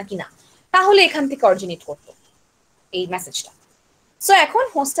আসছে নাকি না, তাহলে এখান থেকে অরিজিনেট করতো এই মেসেজটা। সো এখন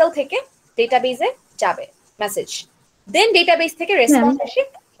হোস্টেল থেকে ডেটাবেজে যাবে মেসেজ, দেন ডেটাবেস থেকে রেসপন্স এসে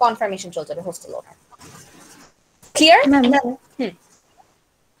কনফার্মেশন চলে যাবে হোস্টেল ওনার। Clear ma'am?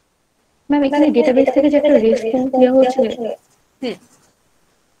 ম্যাম এখানে ডেটাবেস থেকে যে একটা রেসপন্স দেওয়া হচ্ছে,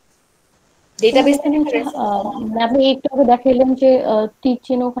 ডেটাবেস এখানে আপনি একটু আগে দেখাইলেন যে তীর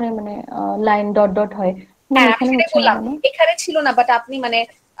চিহ্ন ওখানে মানে লাইন ডট ডট হয়, এখানে হচ্ছে না। এখানে ছিল না, বাট আপনি মানে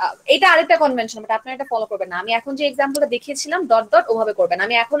এটা আরেকটা কনভেনশন, বাট আপনারা এটা ফলো করবেন না। আমি এখন যে এক্সাম্পলটা দেখিয়েছিলাম ডট ডট ওভাবে করবেন।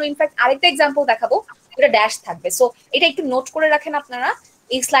 আমি এখনো ইনফ্যাক্ট আরেকটা এক্সাম্পল দেখাবো এটা ড্যাশ থাকবে, সো এটা একটু নোট করে রাখেন আপনারা।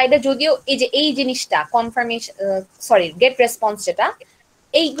 এই স্লাইডে যদিও এই যে এই জিনিসটা কনফার্মেশন সরি গেট রেসপন্স যেটা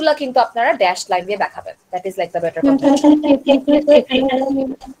এইগুলা কিন্তু আপনারা ড্যাশ লাইন দিয়ে দেখাবেন, that is like the better convention.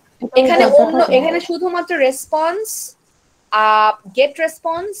 এখানে শুধুমাত্র রেসপন্স, গেট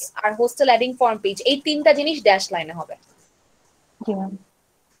রেসপন্স আর হোস্টেল অ্যাডিং ফর্ম পেজ এই তিনটা জিনিস ড্যাশ লাইনে হবে।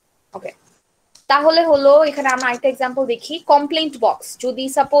 ওকে, তাহলে হলো এখানে আমরা একটা এক্সাম্পল দেখি। কমপ্লেইন্ট বক্স, যদি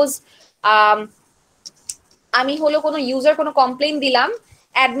সাপোজ আমি হলো কোনো ইউজার কোনো কমপ্লেইন দিলাম,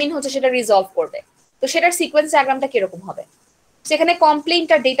 অ্যাডমিন হচ্ছে সেটা রিজলভ করবে। তো সেটার সিকোয়েন্স ডায়াগ্রামটা কিরকম হবে? সেখানে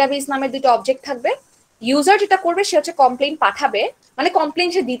কমপ্লেইনটা ডেটাবেস নামে দুটো অবজেক্ট থাকবে। ইউজার যেটা করবে সে হচ্ছে কমপ্লেইন পাঠাবে, মানে কমপ্লেইন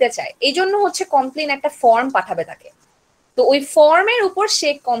সে দিতে চায়, এই জন্য হচ্ছে কমপ্লেইন একটা ফর্ম পাঠাবে তাকে। তো ওই ফর্মের উপর সে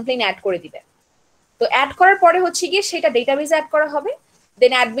কমপ্লেইন অ্যাড করে দিবে। তো অ্যাড করার পরে হচ্ছে গিয়ে সেটা ডেটাবেসে অ্যাড করা হবে,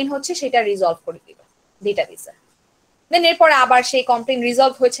 দেন অ্যাডমিন হচ্ছে সেটা রিজলভ করে দিবে ডেটাবেসে। দেন এরপরে আবার সেই কমপ্লেইন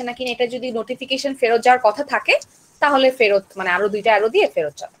রিজলভ হয়েছে নাকি এটা যদি নোটিফিকেশন ফেরত যাওয়ার কথা থাকে তাহলে ফেরত, মানে আরো 2টা অ্যারো দিয়ে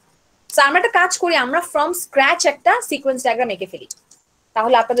ফেরত যাবে। তো আমরা একটা কাজ করি, আমরা ফ্রম স্ক্র্যাচ একটা সিকোয়েন্স ডায়াগ্রাম এঁকে ফেলি,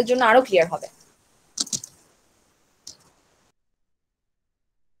 তাহলে আপনাদের জন্য আরো ক্লিয়ার হবে।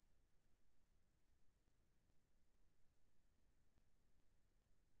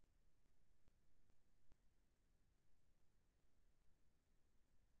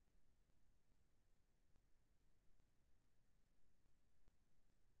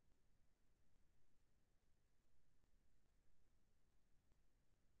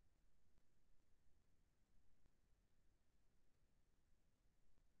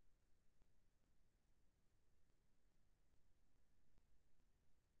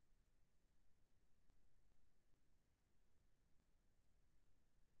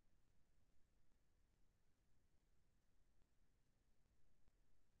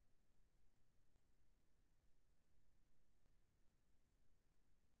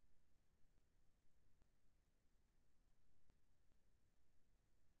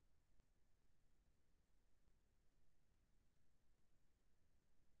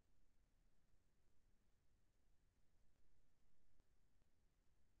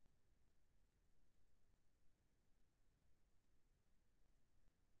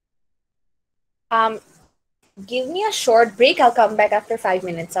 um give me a short break, I'll come back after 5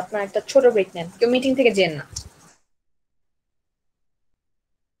 minutes. আপনার একটা ছোট ব্রেক নেন, কেউ মিটিং থেকে যেন না।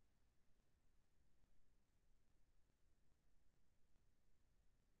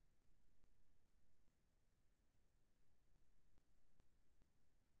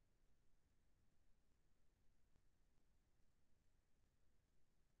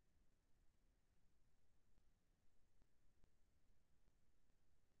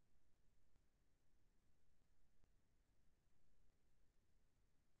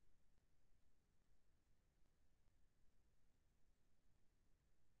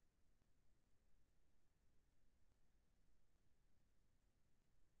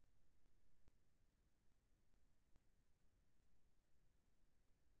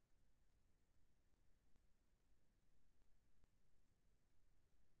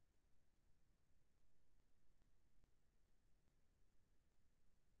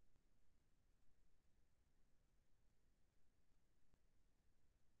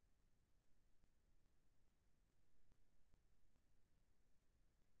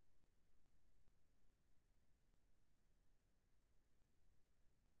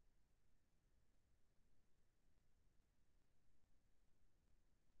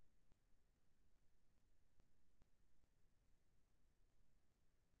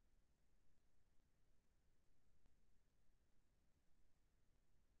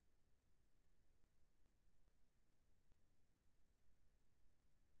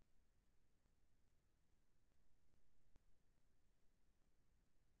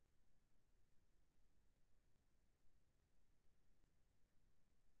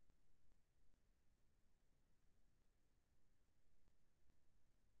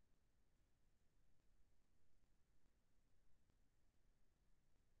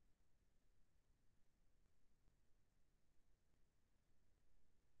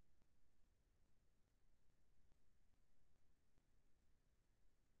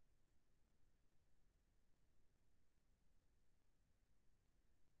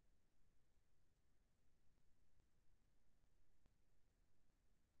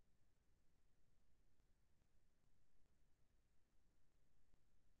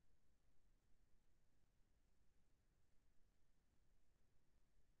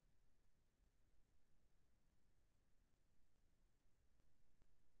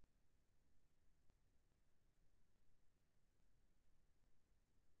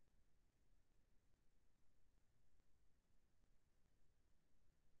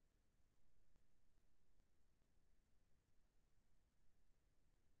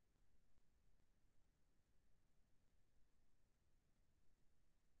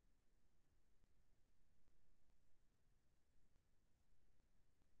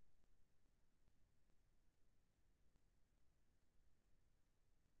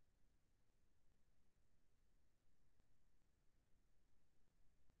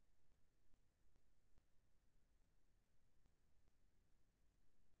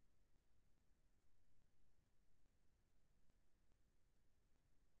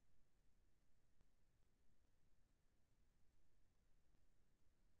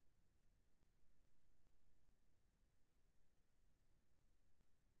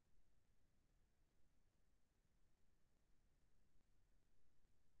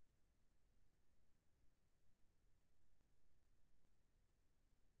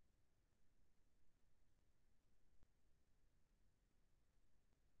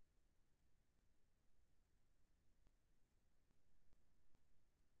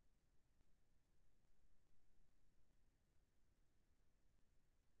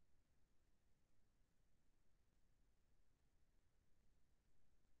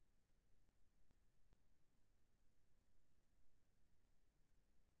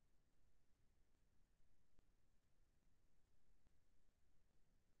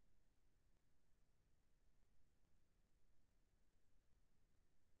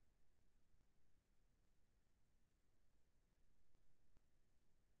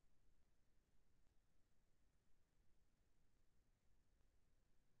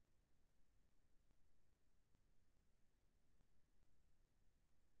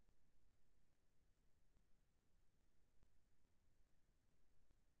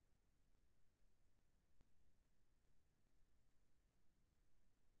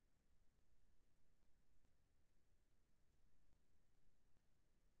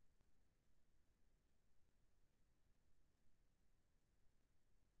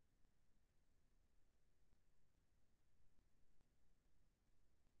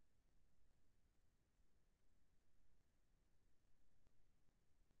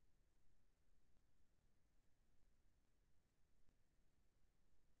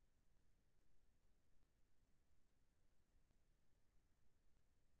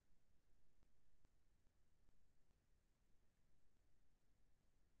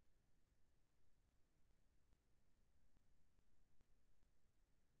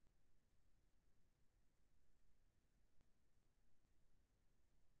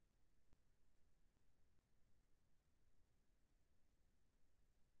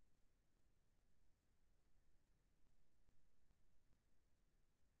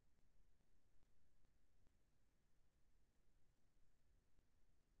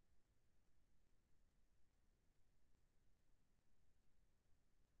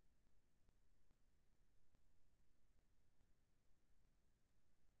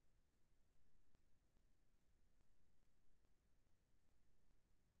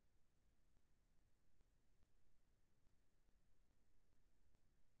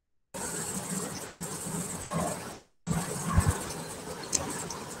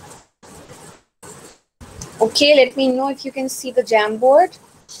 Okay, let me know if you can see the Jamboard.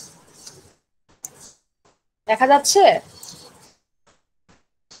 দেখা যাচ্ছে?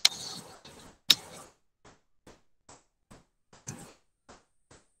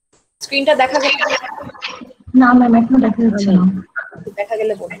 স্ক্রিনটা দেখা যাচ্ছে? না ম্যাম, এখনো দেখা যাচ্ছে না। দেখা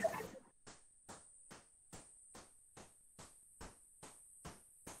গেলে বলুন।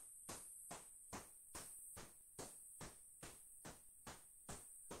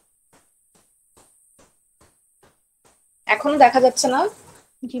 এখনো দেখা যাচ্ছে না?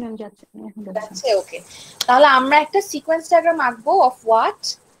 জি ম্যাম, যাচ্ছে, এখন যাচ্ছে, ওকে। তাহলে আমরা একটা সিকোয়েন্স ডায়াগ্রাম আঁকবো of what?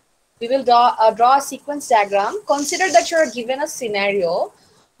 We will draw a sequence diagram. Consider that you're given a scenario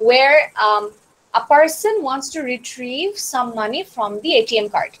where a person wants to retrieve some money from the ATM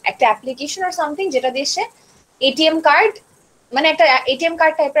card. একটা application or something যেটা দিয়ে সে ATM card, মানে একটা ATM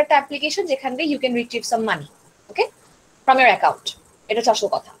card টাইপের একটা application যেখান দিয়ে you can retrieve some money, okay, from your account. এটা হচ্ছে আসল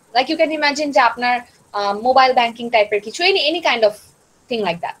কথা। Like you can imagine যে আপনার mobile banking টাইপের কিছু, any kind of thing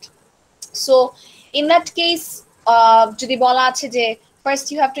like that. So in that case, যদি বলা আছে যে first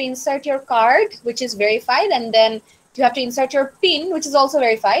you have to insert your card which is verified, and then you have to insert your PIN which is also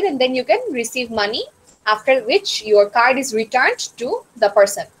verified, and then you can receive money, after which your card is returned to the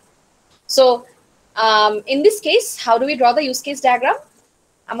person. So in this case, how do we draw the use case diagram?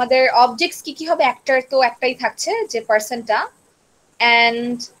 আমাদের objects কি হবে? actor তো একটাই থাকছে যে পারসনটা,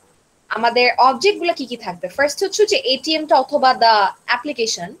 and আমাদের object গুলো কি থাকবে? ফার্স্ট হচ্ছে যে এটিএম টা অথবা দা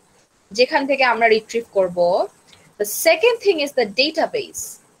অ্যাপ্লিকেশন যেখান থেকে আমরা রিট্রিভ করব। The second thing is the database.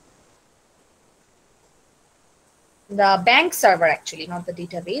 The bank server, actually, not the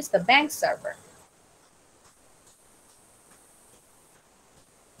database, the bank server.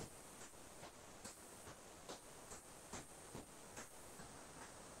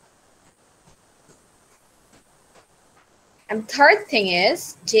 And third thing is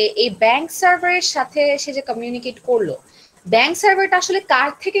যে এই ব্যাংক সার্ভারের সাথে সে যে কমিউনিকেট করলো, ব্যাংক সার্ভারটা আসলে কার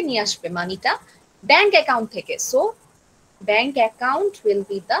থেকে নিয়ে আসবে মানিটা? ব্যাংক অ্যাকাউন্ট থেকে। So bank account will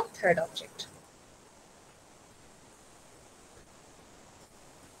be the third object.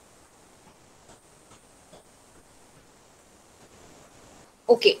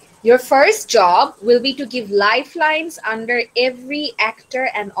 Okay, your first job will be to give lifelines under every actor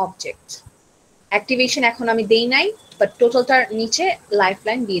and object. Activation এখন আমি দেই নাই, but totalটার নিচে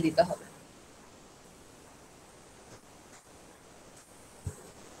lifeline দিয়ে দিতে হবে।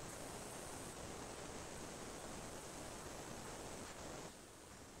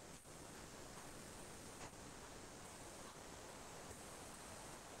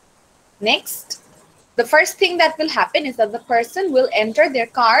 Next, the first thing that will happen is that the person will enter their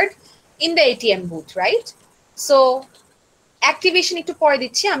card in the ATM booth, right? So activation একটু পরে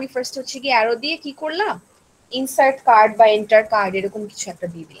দিচ্ছি, আমি ফার্স্ট হচ্ছে কি অ্যারো দিয়ে কি করলাম, ইনসার্ট কার্ড বা এন্টার কার্ড এরকম কিছু একটা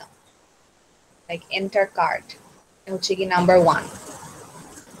দিয়ে দিলাম, লাইক এন্টার কার্ড হচ্ছে কি নাম্বার 1।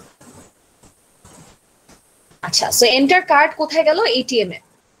 আচ্ছা, সো এন্টার কার্ড কোথায় গেল? এটিএম এ।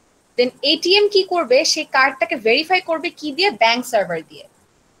 দেন এটিএম কি করবে? সেই কার্ডটাকে ভেরিফাই করবে কি দিয়ে? ব্যাংক সার্ভার দিয়ে।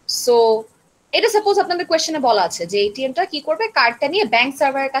 সো এটা সাপোজ আপনাদের কোয়েশ্চেনে বলা আছে যে এটিএমটা কি করবে? কার্ডটা নিয়ে ব্যাংক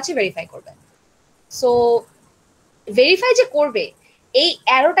সার্ভারের কাছে ভেরিফাই করবে। সো ভেরিফাই যে করবে, এই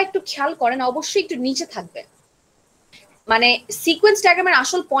অ্যারোটা একটু খেয়াল করেন, অবশ্যই একটু নিচে থাকবে। মানে সিকোয়েন্স ডায়াগ্রামের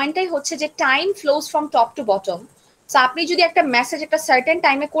আসল পয়েন্টটাই হচ্ছে যে time flows from top to bottom. So আপনি যদি একটা মেসেজ একটা সার্টেন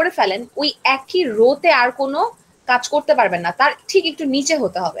টাইমে করে ফেলেন, ওই একই রোতে আর কোনো কাজ করতে পারবেন না, তার ঠিক একটু নিচে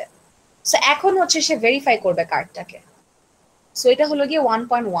হতে হবে। সো এখন হচ্ছে সে ভেরিফাই করবে কার্ডটাকে। সো এটা হলো গিয়ে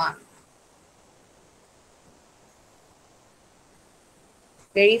 1.1,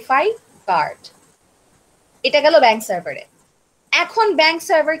 ভেরিফাই কার্ড। এটা গেল ব্যাংক সার্ভারে। এখন ব্যাংক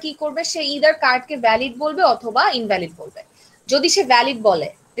সার্ভার কি করবে? সে ইদার কার্ডকে ভ্যালিড বলবে অথবা ইনভ্যালিড বলবে। যদি সে ভ্যালিড বলে,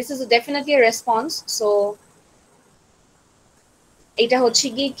 this is definitely A response. So এটা হচ্ছে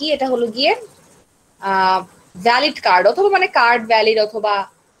গিয়ে কি, এটা হলো গিয়ে ভ্যালিড কার্ড, অথবা মানে কার্ড ভ্যালিড অথবা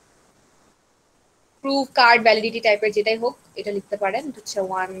প্রুফ কার্ড ভ্যালিডিটি টাইপের যেটাই হোক, এটা লিখতে পারেন। এটা হচ্ছে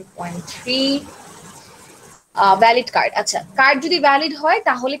 1.3 ভ্যালিড কার্ড। আচ্ছা, কার্ড যদি ভ্যালিড হয়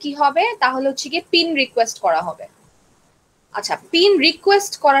তাহলে কি হবে? তাহলে হচ্ছে গিয়ে পিন রিকোয়েস্ট করা হবে। আচ্ছা, পিন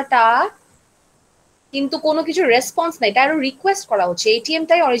রিকোয়েস্ট করাটা কিন্তু কোনো কিছু রেসপন্স নাই, এটা আরো রিকোয়েস্ট করা হচ্ছে,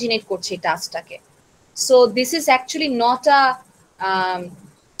 এটিএমটাই অরিজিনেট করছে এই টাস্কটাকে। So this is actually not a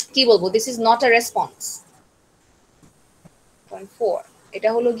কি বলবো, this is not a response. 0.4 এটা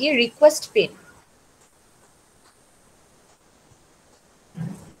হলো গিয়ে রিকোয়েস্ট পিন।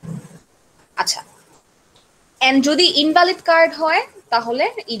 আচ্ছা, এন্ড যদি ইনভ্যালিড কার্ড হয় তাহলে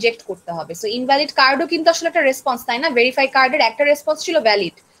ইজেক্ট করতে হবে। সো ইনভ্যালিড কার্ডও কিন্তু আসলে একটা রেসপন্স, তাই না? ভেরিফাই কার্ডের একটা রেসপন্স ছিল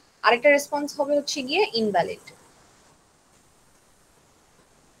ভ্যালিড, আরেকটা রেসপন্স হবে হচ্ছে গিয়ে ইনভ্যালিড।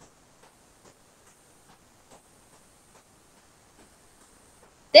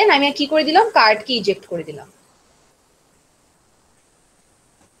 দেন আমি কি করে দিলাম, কার্ডকে ইজেক্ট করে দিলাম।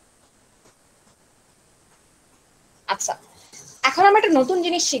 আচ্ছা, এখন আমরা একটা নতুন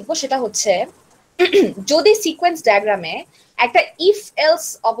জিনিস শিখবো, সেটা হচ্ছে যদি সিকোয়েন্স ডায়াগ্রামে একটা ইফ এলস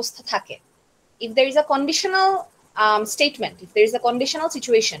অবস্থা থাকে, if there is a conditional statement, if there is a conditional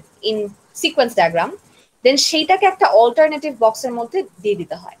situation in sequence diagram, then সেইটাকে একটা অল্টারনেটিভ বক্সের মধ্যে দিয়ে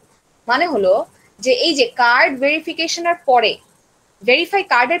দিতে হয়। মানে হলো যে এই যে কার্ড ভেরিফিকেশনের পরে, ভেরিফাই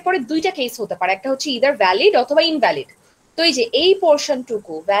কার্ডের পরে দুইটা কেস হতে পারে, একটা হচ্ছে ইদার ভ্যালিড অথবা ইনভ্যালিড। তো এই যে এই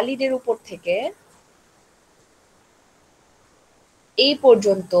পোর্শনটুকু ভ্যালিডের উপর থেকে এই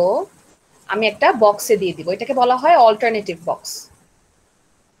পর্যন্ত আমি একটা বক্সে দিয়ে দিব, এটাকে বলা হয় অল্টারনেটিভ বক্স।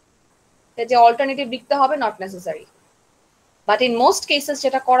 যে অল্টারনেটিভ লিখতে হবে not necessary, but in most cases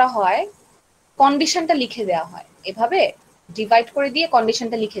যেটা করা হয় কন্ডিশনটা লিখে দেওয়া হয়, এভাবে ডিভাইড করে দিয়ে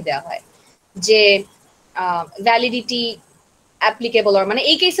কন্ডিশনটা লিখে দেওয়া হয় যে ভ্যালিডিটি অ্যাপ্লিকেবল, মানে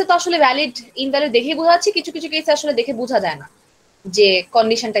এই কেসে তো আসলে ভ্যালিড ইনভ্যালিড দেখে বোঝা যাচ্ছে, কিছু কিছু কেসে আসলে দেখে বোঝা যায় না যে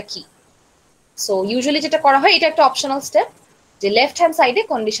কন্ডিশনটা কি। সো ইউজুয়ালি যেটা করা হয়, এটা একটা অপশনাল স্টেপ, যে লেফট হ্যান্ড সাইডে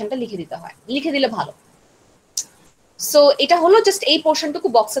কন্ডিশনটা লিখে দিতে হয়, লিখে দিলে ভালো। সো এটা হলো জাস্ট এই পোর্শনটুকু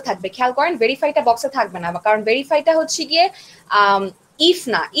বক্সে থাকবে। খেয়াল করেন ভেরিফাইটা বক্সে থাকবে না, কারণ ভেরিফাইটা হচ্ছে গিয়ে ইফ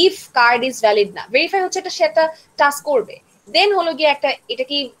না, ইফ কার্ড ইজ ভ্যালিড না, ভেরিফাই হচ্ছে এটা, সেটা টাস্ক করবে। দেন হলো গিয়ে একটা এটা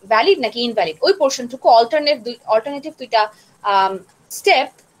কি ভ্যালিড নাকি ইনভ্যালিড, ওই পোর্শনটুকু অল্টারনেটিভ দুইটা স্টেপ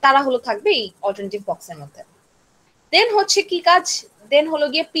তারা হলো থাকবে এই অল্টারনেটিভ বক্সের মধ্যে। দেন হচ্ছে কি কাজ, দেন হলো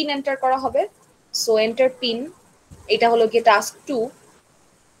গিয়ে পিন এন্টার করা হবে। সো এন্টার পিন, এটা হলো গিয়ে টাস্ক 2,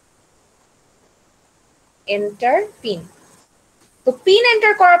 এন্টার পিন। তো পিন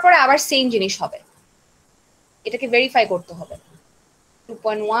এন্টার করার পরে আবার সেম জিনিস হবে, এটাকে ভেরিফাই করতে হবে।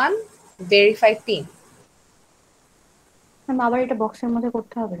 2.1 ভেরিফাই পিন। আবার এটা বক্সের মধ্যে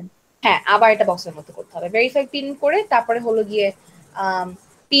করতে হবে? হ্যাঁ, আবার এটা বক্সের মধ্যে করতে হবে, ভেরিফাই পিন করে তারপরে হলো গিয়ে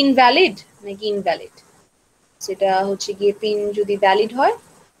পিন ভ্যালিড নাকি ইনভ্যালিড। সেটা হচ্ছে গিয়ে পিন যদি ভ্যালিড হয়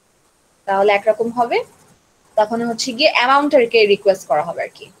তাহলে একরকম হবে, তখন হচ্ছে গিয়ে অ্যামাউন্টটাকে রিকোয়েস্ট করা হবে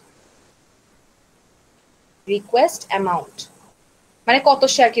আর কি, রিকোয়েস্ট অ্যামাউন্ট, মানে কত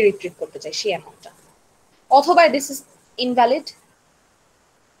শেয়ারকে রিট্রিভ করতে চাই সেই অ্যামাউন্টটা। অথবা this is invalid,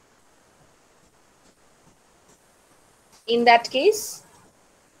 in that case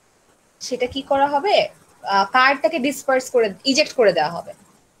সেটা কি করা হবে, কার্ডটাকে ডিসপার্স করে ইজেক্ট করে দেওয়া হবে।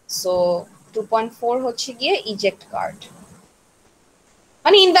 সো 2.4 হচ্ছে গিয়ে ইজেক্ট কার্ড,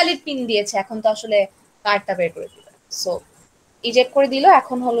 মানে ইনভ্যালিড পিন দিয়েছে, এখন তো আসলে কার্ডটা বের করে দিবে। সো ইজেক্ট করে দিল।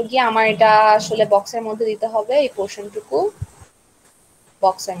 এখন হলো গিয়ে আমার এটা আসলে বক্সের মধ্যে দিতে হবে, এই পোর্শনটুকু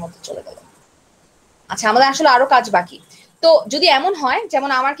বক্সের মধ্যে চলে গেল। আচ্ছা, আমাদের আসলে আরো কাজ বাকি। তো যদি এমন হয়, যেমন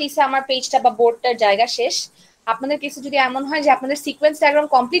আমার কেসে আমার পেজটা বা বোর্ডটার জায়গা শেষ, আপনাদের কেসে যদি এমন হয় যে আপনাদের সিকোয়েন্স ডায়াগ্রাম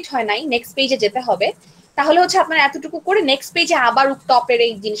কমপ্লিট হয় নাই, নেক্সট পেজে যেতে হবে, তাহলে হচ্ছে আপনারা এতটুকু করে নেক্সট পেজে আবার টপের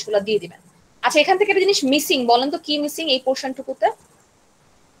এই জিনিসগুলো দিয়ে দিবেন। আচ্ছা, এখান থেকে একটা জিনিস মিসিং, বলেন তো কি মিসিং এই পোর্শনটুকুতে?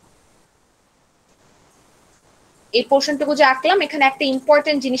 এই পোর্শনটুকু যে আঁকলাম, এখানে একটা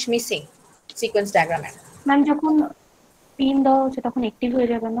ইম্পর্টেন্ট জিনিস মিসিং সিকোয়েন্স ডায়াগ্রামের। ম্যাম যখন পিন দেওয়া হচ্ছে তখন অ্যাক্টিভ হয়ে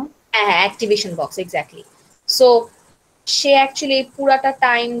যাবে না? হ্যাঁ হ্যাঁ, অ্যাক্টিভেশন বক্স, এক্স্যাক্টলি। সো সে অ্যাকচুয়ালি পুরাটা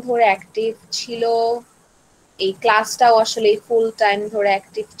টাইম ধরে অ্যাক্টিভ ছিল, এই ক্লাসটাও আসলে ফুল টাইম ধরে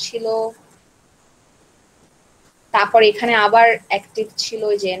অ্যাক্টিভ ছিল, তারপর এখানে আবার অ্যাক্টিভ ছিল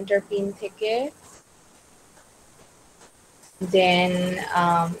ওই যে এন্টার পিন থেকে, দেন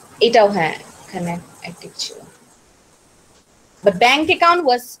এটাও হ্যাঁ এখানে অ্যাক্টিভ ছিল, but bank account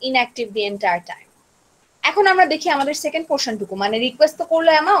was inactive the entire time. এখন আমরা দেখি আমাদের সেকেন্ড পোর্শনটুকু, মানে রিকোয়েস্ট তো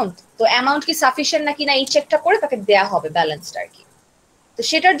করলো অ্যামাউন্ট, তো অ্যামাউন্ট কি সাফিসিয়েন্ট নাকি না এই চেকটা করে তাকে দেয়া হবে ব্যালেন্সটা আর কি। তো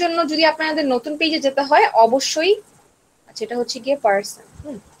সেটার জন্য যদি আপনাদের নতুন পেজে যেতে হয় অবশ্যই, আচ্ছা এটা হচ্ছে গিয়ে পার্সন,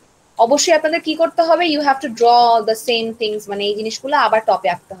 অবশ্যই আপনাদের কি করতে হবে, you have to draw the same things, মানে এই জিনিসগুলো আবার টপে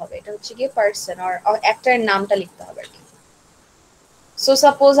আঁকতে হবে। এটা হচ্ছে গিয়ে পার্সন, আর একটার নামটা লিখতে হবে আর কি। So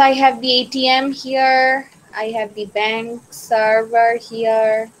suppose I have the ATM here, I have the bank server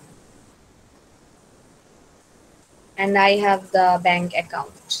here, and I have the bank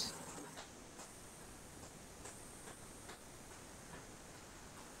account.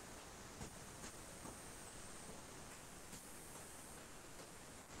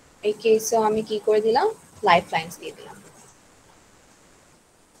 এই কেসে আমি কি করে দিলাম, লাইফ লাইন্স দিয়ে দিলাম।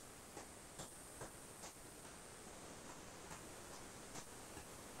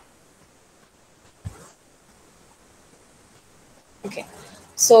 ওকে,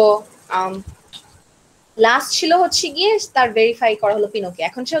 সো লাস্ট ছিল হচ্ছে গিয়ে তার ভেরিফাই করা হলো পিনোকে,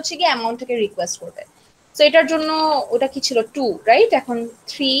 এখন সে হচ্ছে গিয়ে অ্যামাউন্টটাকে রিকোয়েস্ট করবে। সো এটার জন্য ওটা কি ছিল 2, রাইট? এখন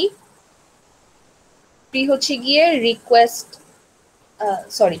 3 হচ্ছে গিয়ে request,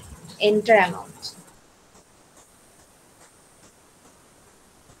 sorry enter amount.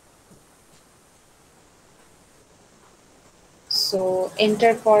 So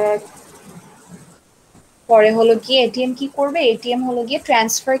enter করার পরে হলো গিয়ে এটিএম কি করবে, এটিএম হলো গিয়ে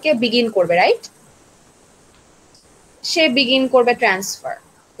ট্রান্সফারকে বিগিন করবে, রাইট? সে বিগিন করবে ট্রান্সফার।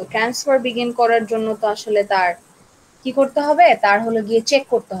 তো ট্রান্সফার বিগিন করার জন্য তো আসলে তার কি করতে হবে, তার হলো গিয়ে চেক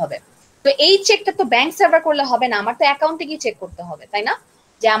করতে হবে। তো এই চেকটা তো ব্যাংক সার্ভার করলে হবে না, আমার তো অ্যাকাউন্টে গিয়ে চেক করতে হবে, তাই না?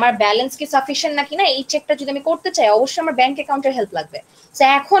 যে আমার ব্যালেন্স কি সাফিসিয়েন্ট নাকি না, এই চেকটা যদি আমি করতে চাই অবশ্যই আমার ব্যাংক অ্যাকাউন্টের হেল্প লাগবে। তো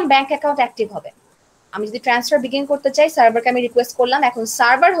এখন ব্যাংক অ্যাকাউন্ট অ্যাক্টিভ হবে। আমি যদি ট্রান্সফার বিগিন করতে চাই, সার্ভারকে আমি রিকোয়েস্ট করলাম, এখন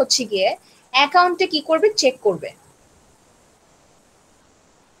সার্ভার হচ্ছে গিয়ে অ্যাকাউন্টে কি করবে, চেক করবে।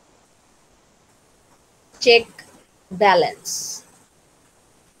 চেক ব্যালেন্স,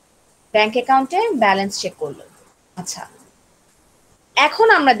 ব্যাংক অ্যাকাউন্টে ব্যালেন্স চেক করলো। আচ্ছা, এখন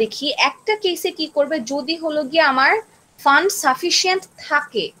আমরা দেখি একটা কেসে কি করবে, যদি হলো গিয়ে আমার ফান্ড সাফিসিয়েন্ট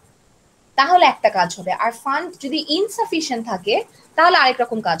থাকে তাহলে একটা কাজ হবে, আর ফান্ড যদি ইনসাফিসিয়েন্ট থাকে তাহলে আরেক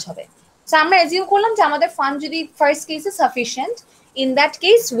রকম কাজ হবে। সো আমরা এজিউম করলাম যে আমাদের ফান্ড যদি ফার্স্ট কেসে sufficient, in that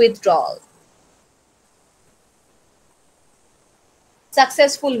case withdrawal,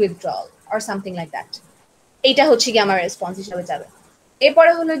 successful withdrawal or something like that, এইটা হচ্ছে গিয়ে আমার রেসপন্স হিসাবে যাবে।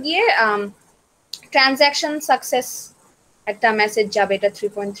 এরপরে হলো গিয়ে ট্রানজাকশন সাকসেস একটা মেসেজ যাবে, এটা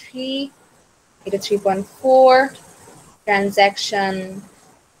 3.3, এটা 3.4, ট্রানজাকশন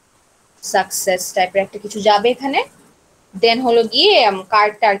সাকসেস টাইপের একটা কিছু যাবে এখানে। দেন হলো গিয়ে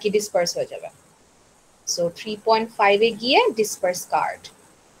কার্ডটা আর কি ডিসপার্স হয়ে যাবে। সো 3.5 এ গিয়ে ডিসপার্স কার্ড।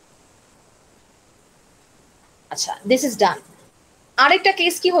 আচ্ছা, দিস ইজ ডান। আরেকটা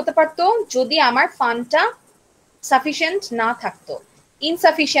কেস কি হতে পারতো, যদি আমার ফান্ডটা সাফিসিয়েন্ট না থাকতো,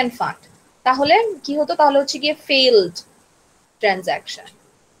 ইনসাফিসিয়েন্ট ফান্ড, তাহলে কি হতো, তাহলে হচ্ছে গিয়ে ফেইলড ট্রানজাকশন।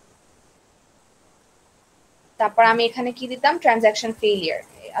 তারপর আমি এখানে কি দিতাম, ট্রানজাকশন ফেইলিয়ার।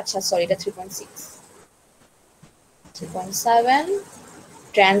 আচ্ছা সরি, এটা 3.6, 3.7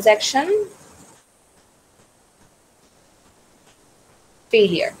 ট্রানজাকশন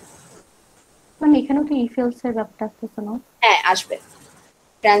ফেইলিয়ার। মানে এখানেও তো ইফেলস এর ব্যাপারটা আসতেছে না? হ্যাঁ আসবে,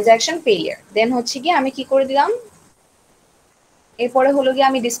 ট্রানজাকশন ফেইলিয়ার। দেন হচ্ছে গিয়ে আমি কি করে দিলাম, এরপরে হলো গিয়ে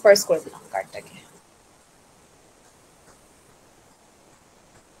আমি ডিসপার্স করে দিলাম কার্ডটাকে।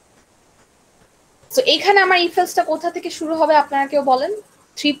 সো এইখানে আমার ইফেলসটা কোথা থেকে শুরু হবে আপনারা কেউ বলেন?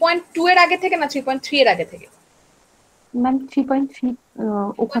 3.2 এর আগে থেকে না 3.3 এর আগে থেকে? ম্যাম 3.3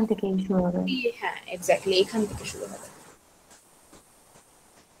 ওখান থেকেই শুরু হবে। হ্যাঁ এক্স্যাক্টলি, এখান থেকে শুরু হবে।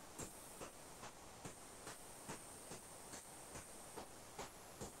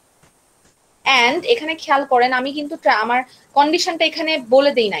 এন্ড এখানে খেয়াল করেন, আমি কিন্তু আমার কন্ডিশনটা এখানে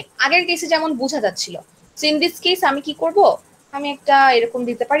বলে দেই নাই, আগের কেসে যেমন বোঝা যাচ্ছিল। সো ইন দিস কেস আমি কি করব, আমি একটা এরকম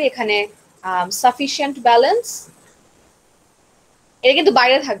দিতে পারি এখানে, সাফিসিয়েন্ট ব্যালেন্স, এটা কিন্তু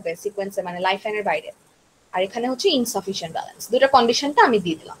বাইরে থাকবে সিকোয়েন্সে, মানে লাইফ লাইনের বাইরে। আর এখানে হচ্ছে ইনসাফিসিয়েন্ট ব্যালেন্স, দুটো কন্ডিশনটা আমি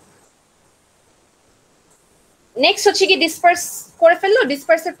দিয়ে দিলাম। নেক্সট হচ্ছে কি ডিসপার্স করে ফেললো।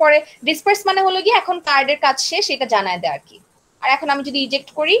 ডিসপার্সের পরে, ডিসপার্স মানে হলো গিয়ে এখন কার্ডের কাজ শেষ, এটা জানায় দেয় আর কি। আর এখন আমি যদি ইজেক্ট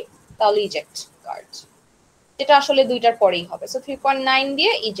করি তাহলে ইজেক্ট কার্ড, যেটা আসলে দুইটার পরেই হবে। সো 3.9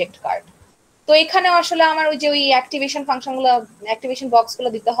 দিয়ে ইজেক্ট কার্ড। তো এখানে আসলে আমার ওই যে ওই অ্যাক্টিভেশন ফাংশনগুলো, অ্যাক্টিভেশন বক্সগুলো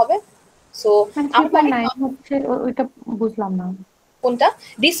দিতে হবে। সো মানে 3.9 হচ্ছে ওইটা বুঝলাম না কোনটা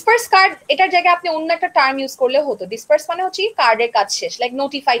ডিসপার্স কার্ড, এটার জায়গায় আপনি অন্য একটা টার্ম ইউজ করলে হতো। ডিসপার্স মানে হচ্ছে কার্ডের কাজ শেষ, লাইক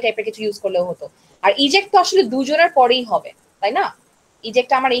নোটিফাই টাইপের কিছু ইউজ করলেও হতো। আর ইজেক্ট তো আসলে দুজনের পরেই হবে, তাই না?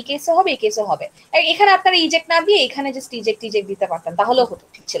 ইজেক্ট আমার এই কেসে হবে, এই কেসে হবে। এখানে আপনারা ইজেক্ট না দিয়ে এখানে জাস্ট ইজেক্ট ইজেক্ট দিতে পারতেন, তাহলেও হতো,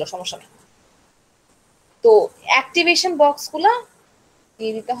 ঠিক ছিল, সমস্যা নেই। তো অ্যাক্টিভেশন বক্সগুলো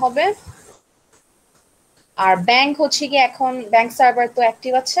দিয়ে দিতে হবে। আর ব্যাংক হচ্ছে কি, এখন ব্যাংক সার্ভার তো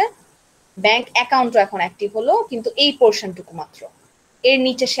অ্যাক্টিভ আছে, ব্যাংক অ্যাকাউন্টও এখন অ্যাক্টিভ হলো, কিন্তু এই পোর্শনটুকু মাত্র, এর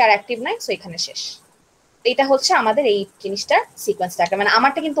নিচে সে আর অ্যাক্টিভ নাই। সো এখানে শেষ। এটা হচ্ছে আমাদের এই জিনিসটার সিকোয়েন্সটা। মানে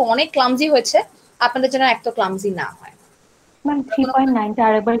আমারটা কিন্তু অনেক ক্লামজি হয়েছে, আপনাদের জন্য এত ক্লামজি না হয়। ম্যাম 3.9 টা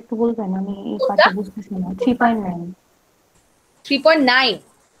আরেকবার একটু বলবেন, আমি এই পার্টটা বুঝতেছি না। 3.9 3.9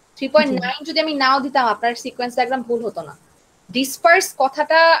 3.9 যদি আমি নাও দিতাম আপনার সিকোয়েন্স ডায়াগ্রাম ভুল হতো না। ডিসপার্স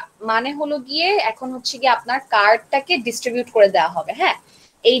কথাটা মানে হলো গিয়ে এখন হচ্ছে গিয়ে আপনার কার্ডটাকে ডিস্ট্রিবিউট করে দেওয়া হবে। হ্যাঁ,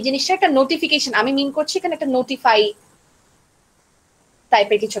 এই জিনিসটা একটা নোটিফিকেশন, আমি মিন করছি এখানে একটা নোটিফাই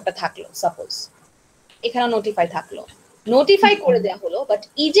টাইপের কিছু একটা থাকলো, সাপোজ এখানে নোটিফাই থাকলো, নোটিফাই করে দেওয়া হলো। বাট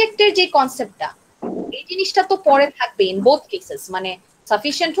ইজেক্টের যে কনসেপ্টটা, এই জিনিসটা তো পরে থাকবে ইন বোথ কেসেস, মানে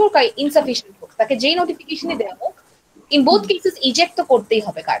সাফিসিয়েন্ট হোক আর ইনসাফিসিয়েন্ট হোক, তাকে যেই নোটিফিকেশনই দেওয়া হোক, ইন বোথ কেসেস ইজেক্ট তো করতেই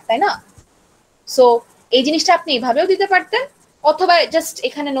হবে কার্ড, তাই না? সো এই জিনিসটা আপনি এভাবেও দিতে পারতেন, অথবা জাস্ট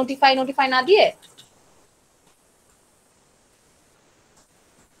এখানে নোটিফাই নোটিফাই না দিয়ে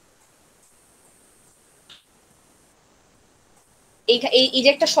এই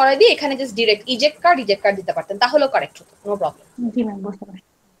ইজেক্টটা সরাই দিয়ে এখানে জাস্ট ডিরেক্ট ইজেক্ট কার্ড দিতে পারতেন, তাহলেও কারেক্ট হতো, নো প্রবলেম। জি ম্যাম, বুঝতে পারছি।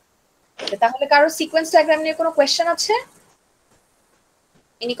 তাহলে কারো সিকোয়েন্স ডায়াগ্রাম নিয়ে কোনো কোয়েশ্চেন আছে?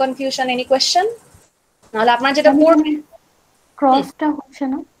 Any confusion, any question? নাহলে আপনারা যেটা করবেন, ক্রসটা হচ্ছে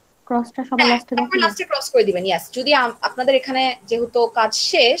না, ক্রসটা সবার লাস্টে তারপর লাস্টে ক্রস করে দিবেন। ইয়েস, যদি আপনাদের এখানে যেহেতু কাজ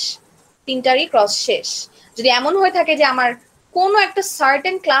শেষ, তিনটারই ক্রস শেষ, যদি এমন হয়ে থাকে যে আমার কোনো একটা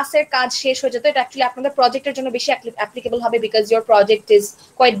সার্টেন ক্লাসের কাজ শেষ হয়ে যেত, এটা অ্যাকচুয়ালি আপনাদের প্রজেক্টের জন্য বেশি অ্যাপ্লিকেবল হবে, because your project is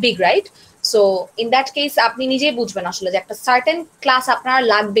quite big, right? So in that case আপনি নিজেই বুঝবেন আসলে যে একটা সার্টেন ক্লাস আপনার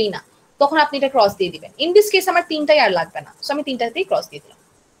লাগবেই না, তখন আপনি এটা ক্রস দিয়ে দিবেন। ইন দিস কেস আমার তিনটাই আর লাগবে না, সো আমি তিনটাতেই ক্রস দিয়ে দিলাম।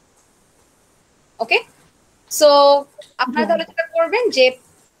 ওকে, সো আপনারা তাহলে যেটা করবেন যে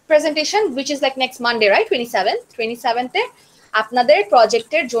presentation which is like next Monday, right, 27th আপনাদের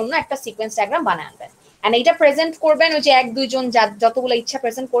প্রজেক্টের জন্য একটা সিকোয়েন্স ডায়াগ্রাম বানায় আনবেন, এন্ড এইটা প্রেজেন্ট করবেন ওই যে এক দুইজন যতগুলো ইচ্ছা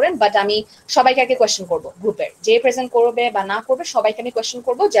প্রেজেন্ট করেন, বাট আমি সবাইকে আগে কোয়েশ্চেন করব, গ্রুপের যে প্রেজেন্ট করবে বা না করবে সবাইকে আমি কোয়েশ্চেন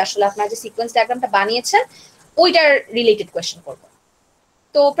করব যে আসলে আপনারা যে সিকোয়েন্স ডায়াগ্রামটা বানিয়েছেন ওইটার রিলেটেড কোয়েশ্চেন করব।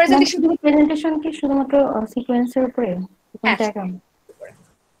 তো প্রেজেন্টেশন কি শুধুমাত্র সিকোয়েন্সের উপরে, সিকোয়েন্স ডায়াগ্রাম?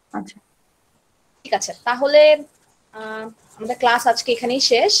 আচ্ছা, ঠিক আছে, তাহলে আমাদের ক্লাস আজকে এখানেই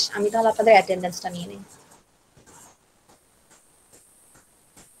শেষ। আমি তাহলে আপনাদের অ্যাটেন্ডেন্সটা নিয়ে নিই।